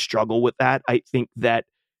really struggle with that. I think that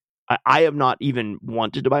I have not even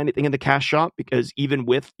wanted to buy anything in the Cash Shop because even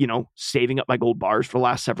with, you know, saving up my gold bars for the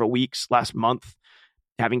last several weeks, last month,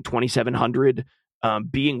 having 2,700,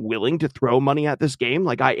 being willing to throw money at this game,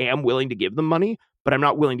 like I am willing to give them money, but I'm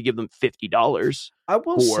not willing to give them $50. I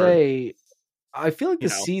will say, I feel like the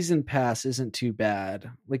season pass isn't too bad.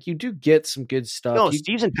 Like you do get some good stuff. No,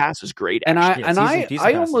 season pass is great.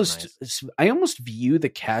 I almost view the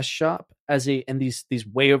Cash Shop as these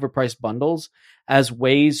way overpriced bundles as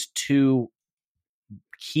ways to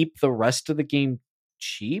keep the rest of the game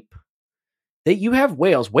cheap. That you have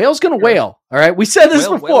whales. Whale's gonna whale. All right. We said this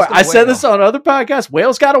before. I said this on other podcasts.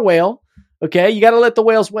 Whale's got a whale. Okay. You got to let the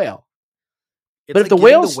whales whale. It's but like if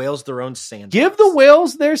the whales their own sandbox. Give the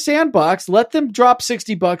whales their sandbox. Let them drop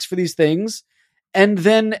 $60 for these things. And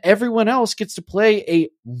then everyone else gets to play a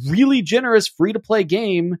really generous free to play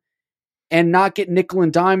game and not get nickel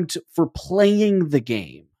and dimed for playing the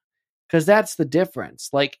game. Because that's the difference.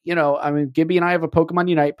 Like, you know, I mean, Gibby and I have a Pokemon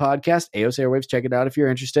Unite podcast, AOS Airwaves. Check it out if you're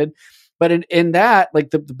interested. But in that,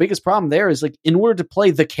 like the biggest problem there is like in order to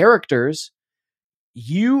play the characters,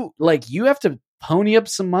 you have to pony up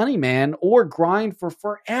some money, man, or grind for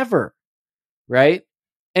forever, right?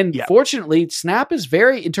 And fortunately, Snap is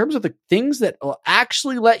very, in terms of the things that will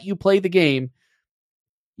actually let you play the game,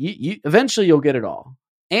 you eventually you'll get it all.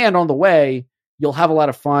 And on the way, you'll have a lot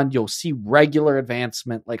of fun. You'll see regular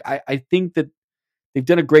advancement. Like I think that they've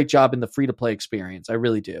done a great job in the free-to-play experience. I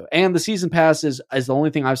really do. And the season pass is the only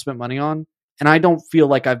thing I've spent money on. And I don't feel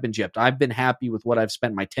like I've been gypped. I've been happy with what I've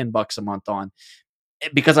spent my $10 a month on,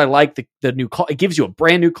 because I like the new card. It gives you a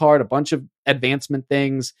brand new card, a bunch of advancement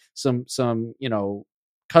things, some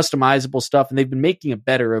customizable stuff, and they've been making it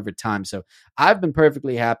better over time. So I've been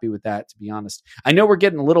perfectly happy with that, to be honest. I know we're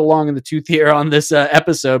getting a little long in the tooth here on this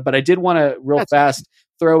episode, but I did want to fast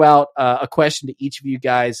throw out a question to each of you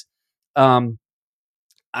guys.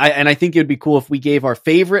 I think it would be cool if we gave our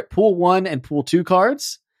favorite Pool 1 and Pool 2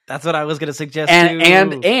 cards. That's what I was going to suggest.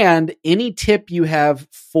 And any tip you have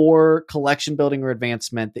for collection building or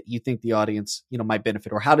advancement that you think the audience, might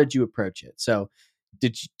benefit, or how did you approach it? So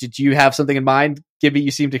did you have something in mind? Gibby,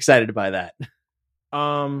 you seemed excited by that.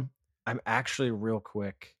 I'm actually real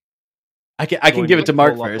quick. I can give it to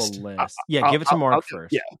Mark first. Give it to Mark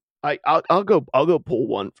first. Yeah. I'll go Pool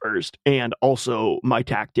 1 first, and also my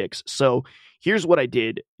tactics. So here's what I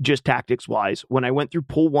did, just tactics wise. When I went through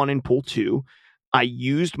Pool 1 and Pool 2, I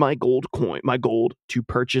used my gold to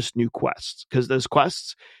purchase new quests, because those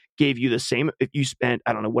quests gave you the same. If you spent,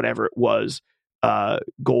 I don't know, whatever it was,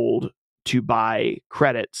 gold to buy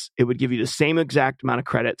credits, it would give you the same exact amount of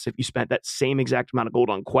credits if you spent that same exact amount of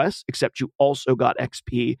gold on quests, except you also got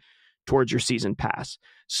XP towards your season pass.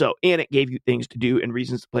 So, and it gave you things to do and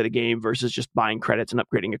reasons to play the game versus just buying credits and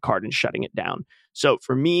upgrading a card and shutting it down. So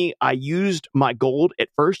for me, I used my gold at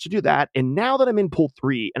first to do that. And now that I'm in Pool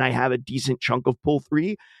 3 and I have a decent chunk of Pool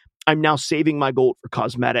 3, I'm now saving my gold for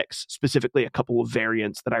cosmetics, specifically a couple of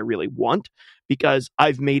variants that I really want, because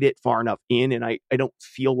I've made it far enough in, and I don't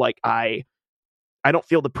feel like I don't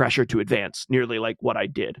feel the pressure to advance nearly like what I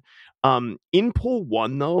did. In Pool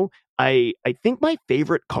 1, though, I think my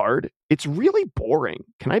favorite card, it's really boring.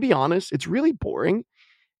 Can I be honest? It's really boring.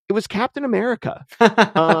 It was Captain America. That's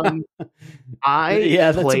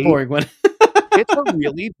a boring one. It's a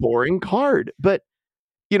really boring card, but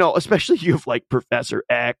especially you have like Professor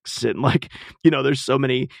X and there's so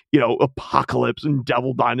many, Apocalypse and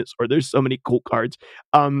Devil Dinosaur. There's so many cool cards.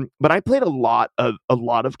 But I played a lot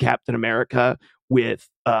of Captain America with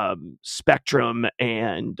Spectrum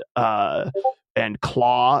and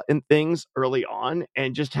Claw and things early on,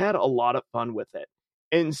 and just had a lot of fun with it.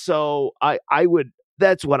 And so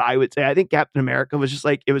that's what I would say. I think Captain America was just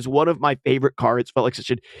it was one of my favorite cards. Felt like such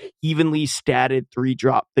an evenly statted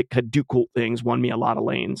 3-drop that could do cool things, won me a lot of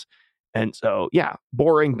lanes. And so, yeah,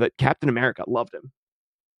 boring, but Captain America, loved him.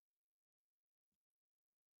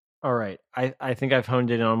 All right. I think I've honed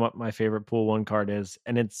in on what my favorite Pool 1 card is.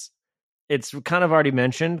 And it's kind of already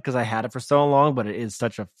mentioned because I had it for so long, but it is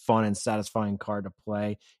such a fun and satisfying card to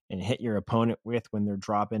play and hit your opponent with when they're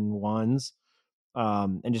dropping ones.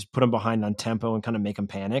 And just put them behind on tempo and kind of make them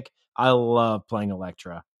panic. I love playing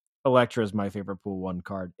Elektra. Elektra is my favorite Pool 1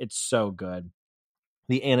 card. It's so good.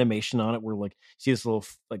 The animation on it, where see this little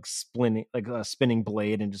spinning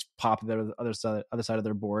blade and just pop the other side of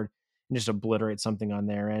their board and just obliterate something on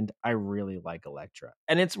their end. I really like Elektra,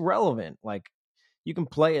 and it's relevant. You can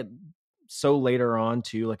play it so later on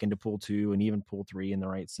too, into Pool 2 and even Pool 3 in the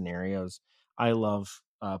right scenarios. I love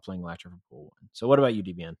playing Elektra for Pool 1. So what about you,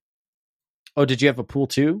 DBN? Oh, did you have a Pool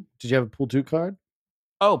 2? Did you have a Pool 2 card?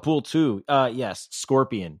 Oh, Pool 2. Yes.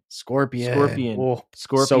 Scorpion. Oh,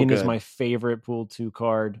 Scorpion is my favorite Pool 2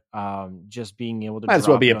 card. Just being able to might as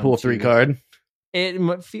well be a Pool 3 card.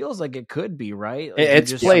 It feels like it could be, right?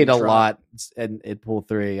 It's played a lot in Pool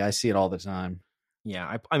 3. I see it all the time.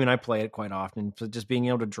 Yeah, I play it quite often. So just being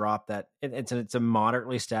able to drop that, it's a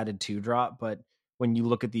moderately statted 2-drop, but when you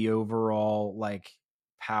look at the overall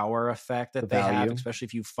power effect that they have, especially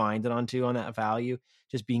if you find it on that value,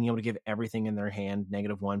 just being able to give everything in their hand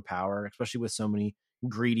 -1 power, especially with so many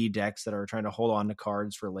greedy decks that are trying to hold on to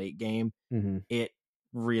cards for late game, it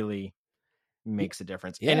really makes a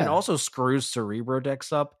difference. And it also screws Cerebro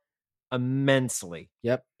decks up immensely.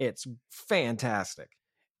 Yep. It's fantastic.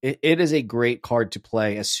 It is a great card to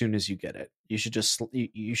play as soon as you get it. You should just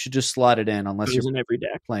slot it in unless you're in every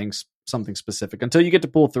deck playing something specific. Until you get to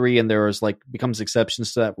Pool 3 and there is becomes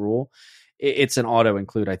exceptions to that rule, it's an auto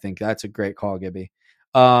include. I think that's a great call, Gibby.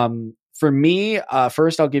 For me,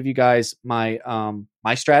 first I'll give you guys my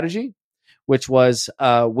my strategy, which was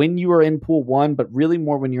when you are in Pool 1, but really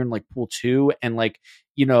more when you're in Pool 2, and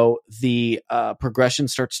the progression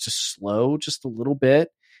starts to slow just a little bit,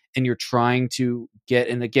 and you're trying to get.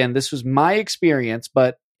 And again, this was my experience,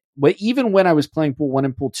 but even when I was playing pool 1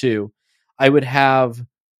 and pool 2, I would have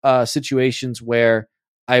situations where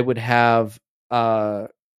I would have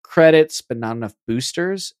credits but not enough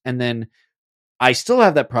boosters, and then I still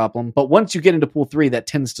have that problem. But once you get into pool 3, that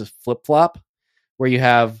tends to flip flop, where you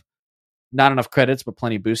have not enough credits but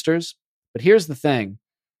plenty of boosters. But here's the thing: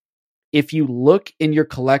 if you look in your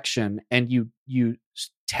collection and you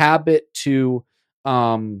tab it to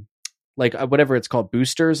like whatever it's called,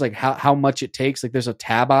 boosters, like how much it takes, like there's a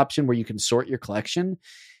tab option where you can sort your collection.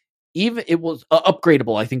 Even it will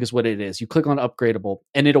upgradable, I think is what it is. You click on upgradable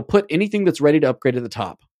and it'll put anything that's ready to upgrade at the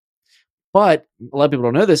top. But a lot of people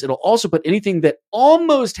don't know this. It'll also put anything that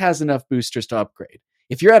almost has enough boosters to upgrade.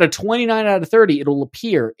 If you're at a 29 out of 30, it'll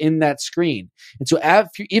appear in that screen. And so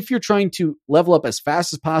if you're trying to level up as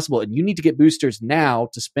fast as possible and you need to get boosters now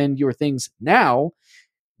to spend your things now,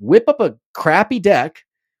 whip up a crappy deck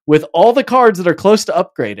with all the cards that are close to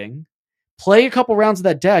upgrading, play a couple rounds of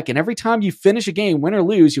that deck, and every time you finish a game, win or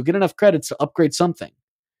lose, you'll get enough credits to upgrade something.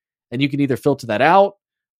 And you can either filter that out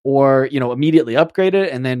or, immediately upgrade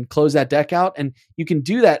it and then close that deck out. And you can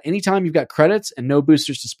do that anytime you've got credits and no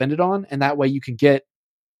boosters to spend it on. And that way you can get,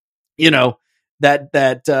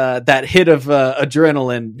 that hit of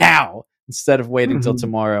adrenaline now instead of waiting till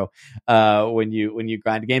tomorrow when you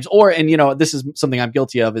grind games. This is something I'm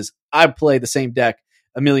guilty of, is I play the same deck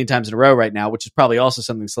a million times in a row right now, which is probably also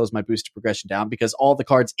something that slows my booster progression down, because all the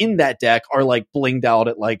cards in that deck are like blinged out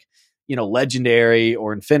at like, legendary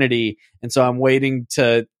or infinity. And so I'm waiting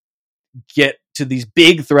to get to these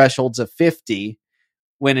big thresholds of 50,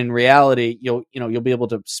 when in reality, you'll be able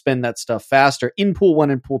to spend that stuff faster in pool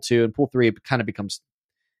 1 and pool 2. And pool 3, it kind of becomes,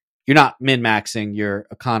 you're not min-maxing your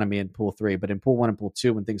economy in pool 3, but in pool 1 and pool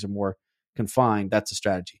 2, when things are more confined, that's a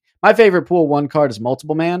strategy. My favorite pool 1 card is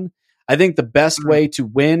Multiple Man. I think the best way to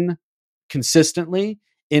win consistently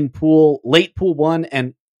in late pool 1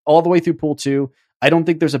 and all the way through pool 2, I don't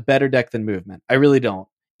think there's a better deck than Movement. I really don't.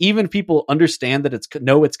 Even if people understand that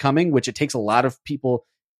it's coming, which it takes people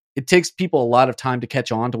a lot of time to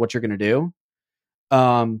catch on to what you're going to do.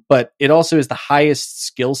 But it also is the highest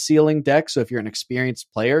skill ceiling deck. So if you're an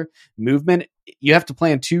experienced player, Movement, you have to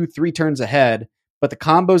plan 2-3 turns ahead, but the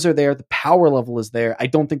combos are there. The power level is there. I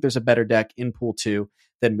don't think there's a better deck in pool 2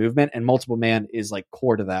 than Movement, and Multiple Man is like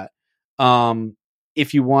core to that.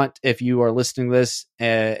 If you are listening to this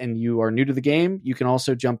and you are new to the game, you can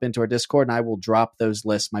also jump into our Discord and I will drop those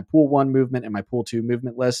lists, my pool 1 Movement and my pool 2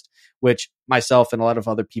 Movement list, which myself and a lot of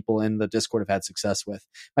other people in the Discord have had success with.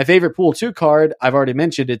 My favorite pool 2 card, I've already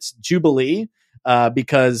mentioned, it's Jubilee,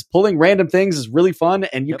 because pulling random things is really fun,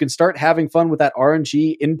 and you can start having fun with that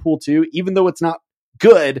RNG in pool 2, even though it's not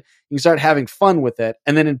good. You can start having fun with it.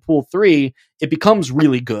 And then in pool 3, it becomes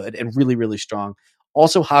really good and really, really strong.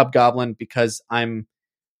 Also Hobgoblin, because I'm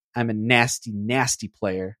a nasty, nasty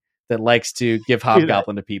player that likes to give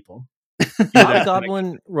Hobgoblin to people.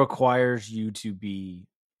 Hobgoblin requires you to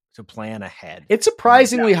plan ahead. It's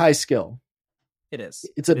surprisingly high skill. It is.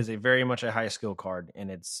 It is a very much a high skill card, and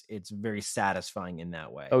it's very satisfying in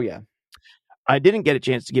that way. Oh yeah. I didn't get a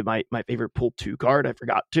chance to give my favorite pool 2 card. I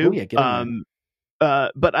forgot to. Oh yeah, get in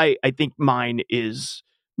there. But I think my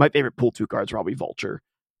favorite pool 2 cards are probably Vulture.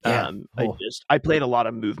 Yeah. I played a lot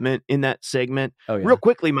of Movement in that segment. Oh, yeah. Real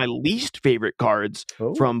quickly, my least favorite cards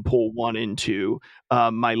from pool 1 and 2.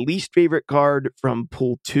 My least favorite card from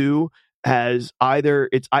pool 2 has either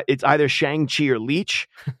Shang-Chi or Leech.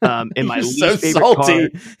 And my least favorite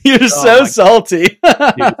card. You're so salty. Dude,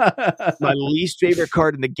 my least favorite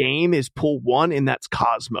card in the game is pool 1, and that's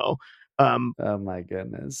Cosmo. Oh my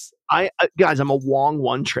goodness! Guys, I'm a Wong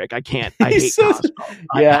one trick. I can't. I hate Cosmo.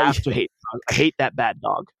 I have to hate. I hate that bad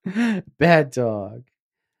dog. Bad dog.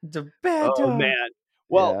 The bad dog. Oh man.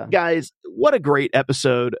 Well, guys, what a great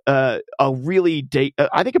episode. I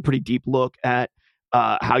think a pretty deep look at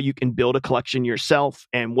how you can build a collection yourself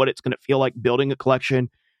and what it's going to feel like building a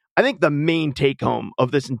collection. I think the main take home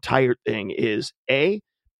of this entire thing is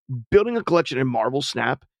building a collection in Marvel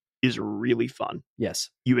Snap is really fun.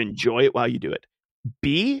 Yes. You enjoy it while you do it.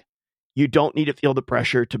 B, you don't need to feel the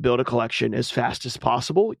pressure to build a collection as fast as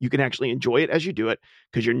possible. You can actually enjoy it as you do it,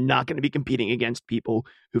 because you're not going to be competing against people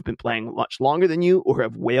who've been playing much longer than you or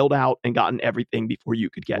have whaled out and gotten everything before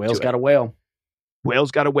you could get to it. Whale's got a whale.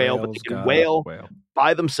 Whale's got a whale, but they can whale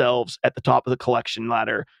by themselves at the top of the collection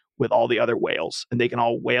ladder with all the other whales, and they can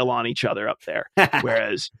all whale on each other up there.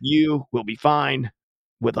 Whereas you will be fine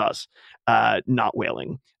with us not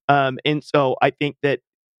whaling. And so I think that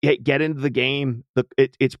get into the game.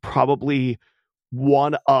 It's probably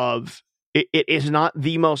one of it is not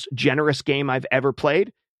the most generous game I've ever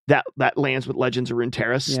played. That lands with Legends of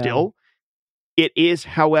Runeterra still. It is,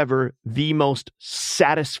 however, the most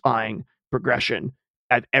satisfying progression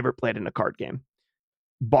I've ever played in a card game,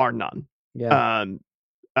 bar none. Yeah.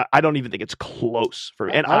 I don't even think it's close for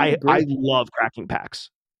me. And I I love cracking packs.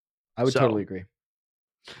 I would totally agree.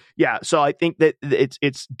 Yeah, so I think that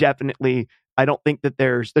it's definitely, I don't think that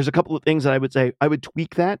there's a couple of things that I would say I would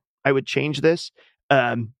tweak that. I would change this.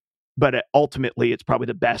 But ultimately it's probably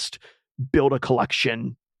the best build a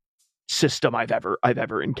collection system I've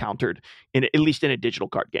ever encountered, at least in a digital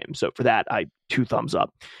card game. So for that, 2 thumbs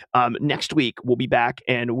up. Next week we'll be back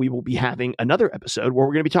and we will be having another episode where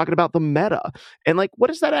we're going to be talking about the meta and like, what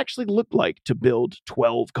does that actually look like to build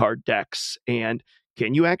 12 card decks, and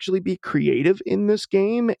can you actually be creative in this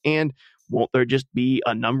game, and won't there just be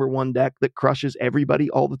a number one deck that crushes everybody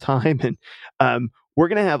all the time? And we're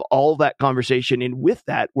going to have all that conversation, and with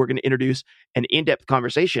that we're going to introduce an in-depth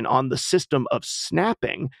conversation on the system of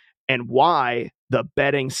snapping and why the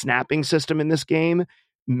betting snapping system in this game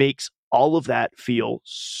makes all of that feel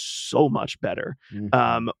so much better.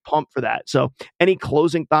 Pumped for that. So any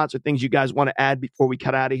closing thoughts or things you guys want to add before we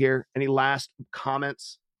cut out of here? Any last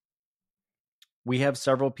comments? We have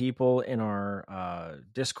several people in our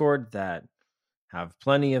Discord that have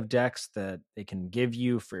plenty of decks that they can give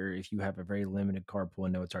you for if you have a very limited card pool. I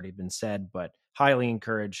know it's already been said, but highly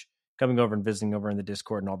encourage coming over and visiting over in the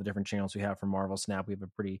Discord and all the different channels we have for Marvel Snap. We have a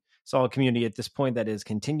pretty solid community at this point that is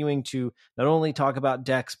continuing to not only talk about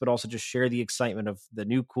decks, but also just share the excitement of the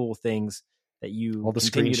new cool things that you all the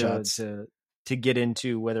continue screenshots to get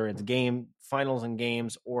into, whether it's game finals and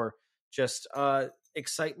games or just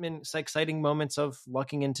exciting moments of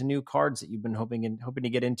lucking into new cards that you've been hoping to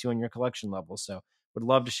get into on your collection level. So would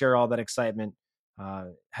love to share all that excitement.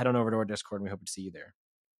 Head on over to our Discord and we hope to see you there.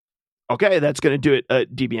 Okay, that's going to do it.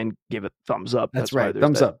 DBN gave a thumbs up. That's right.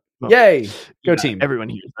 Thumbs up. Yay. Go team. Everyone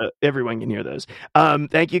can hear those.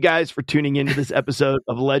 Thank you guys for tuning into this episode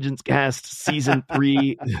of Legends Cast Season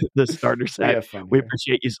 3, the starter set. We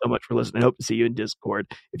appreciate you so much for listening. Hope to see you in Discord.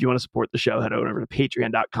 If you want to support the show, head on over to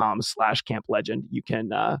patreon.com/camplegend. You can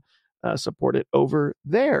support it over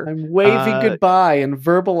there. I'm waving goodbye and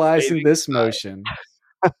verbalizing this motion.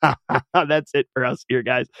 That's it for us here,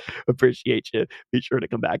 guys. Appreciate you. Be sure to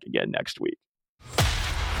come back again next week.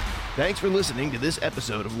 Thanks for listening to this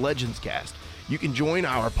episode of Legends Cast. You can join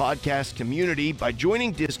our podcast community by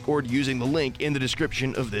joining Discord using the link in the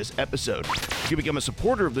description of this episode. You can become a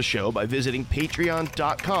supporter of the show by visiting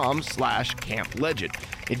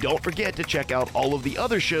patreon.com/camplegend. And don't forget to check out all of the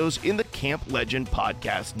other shows in the Camp Legend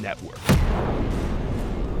Podcast Network.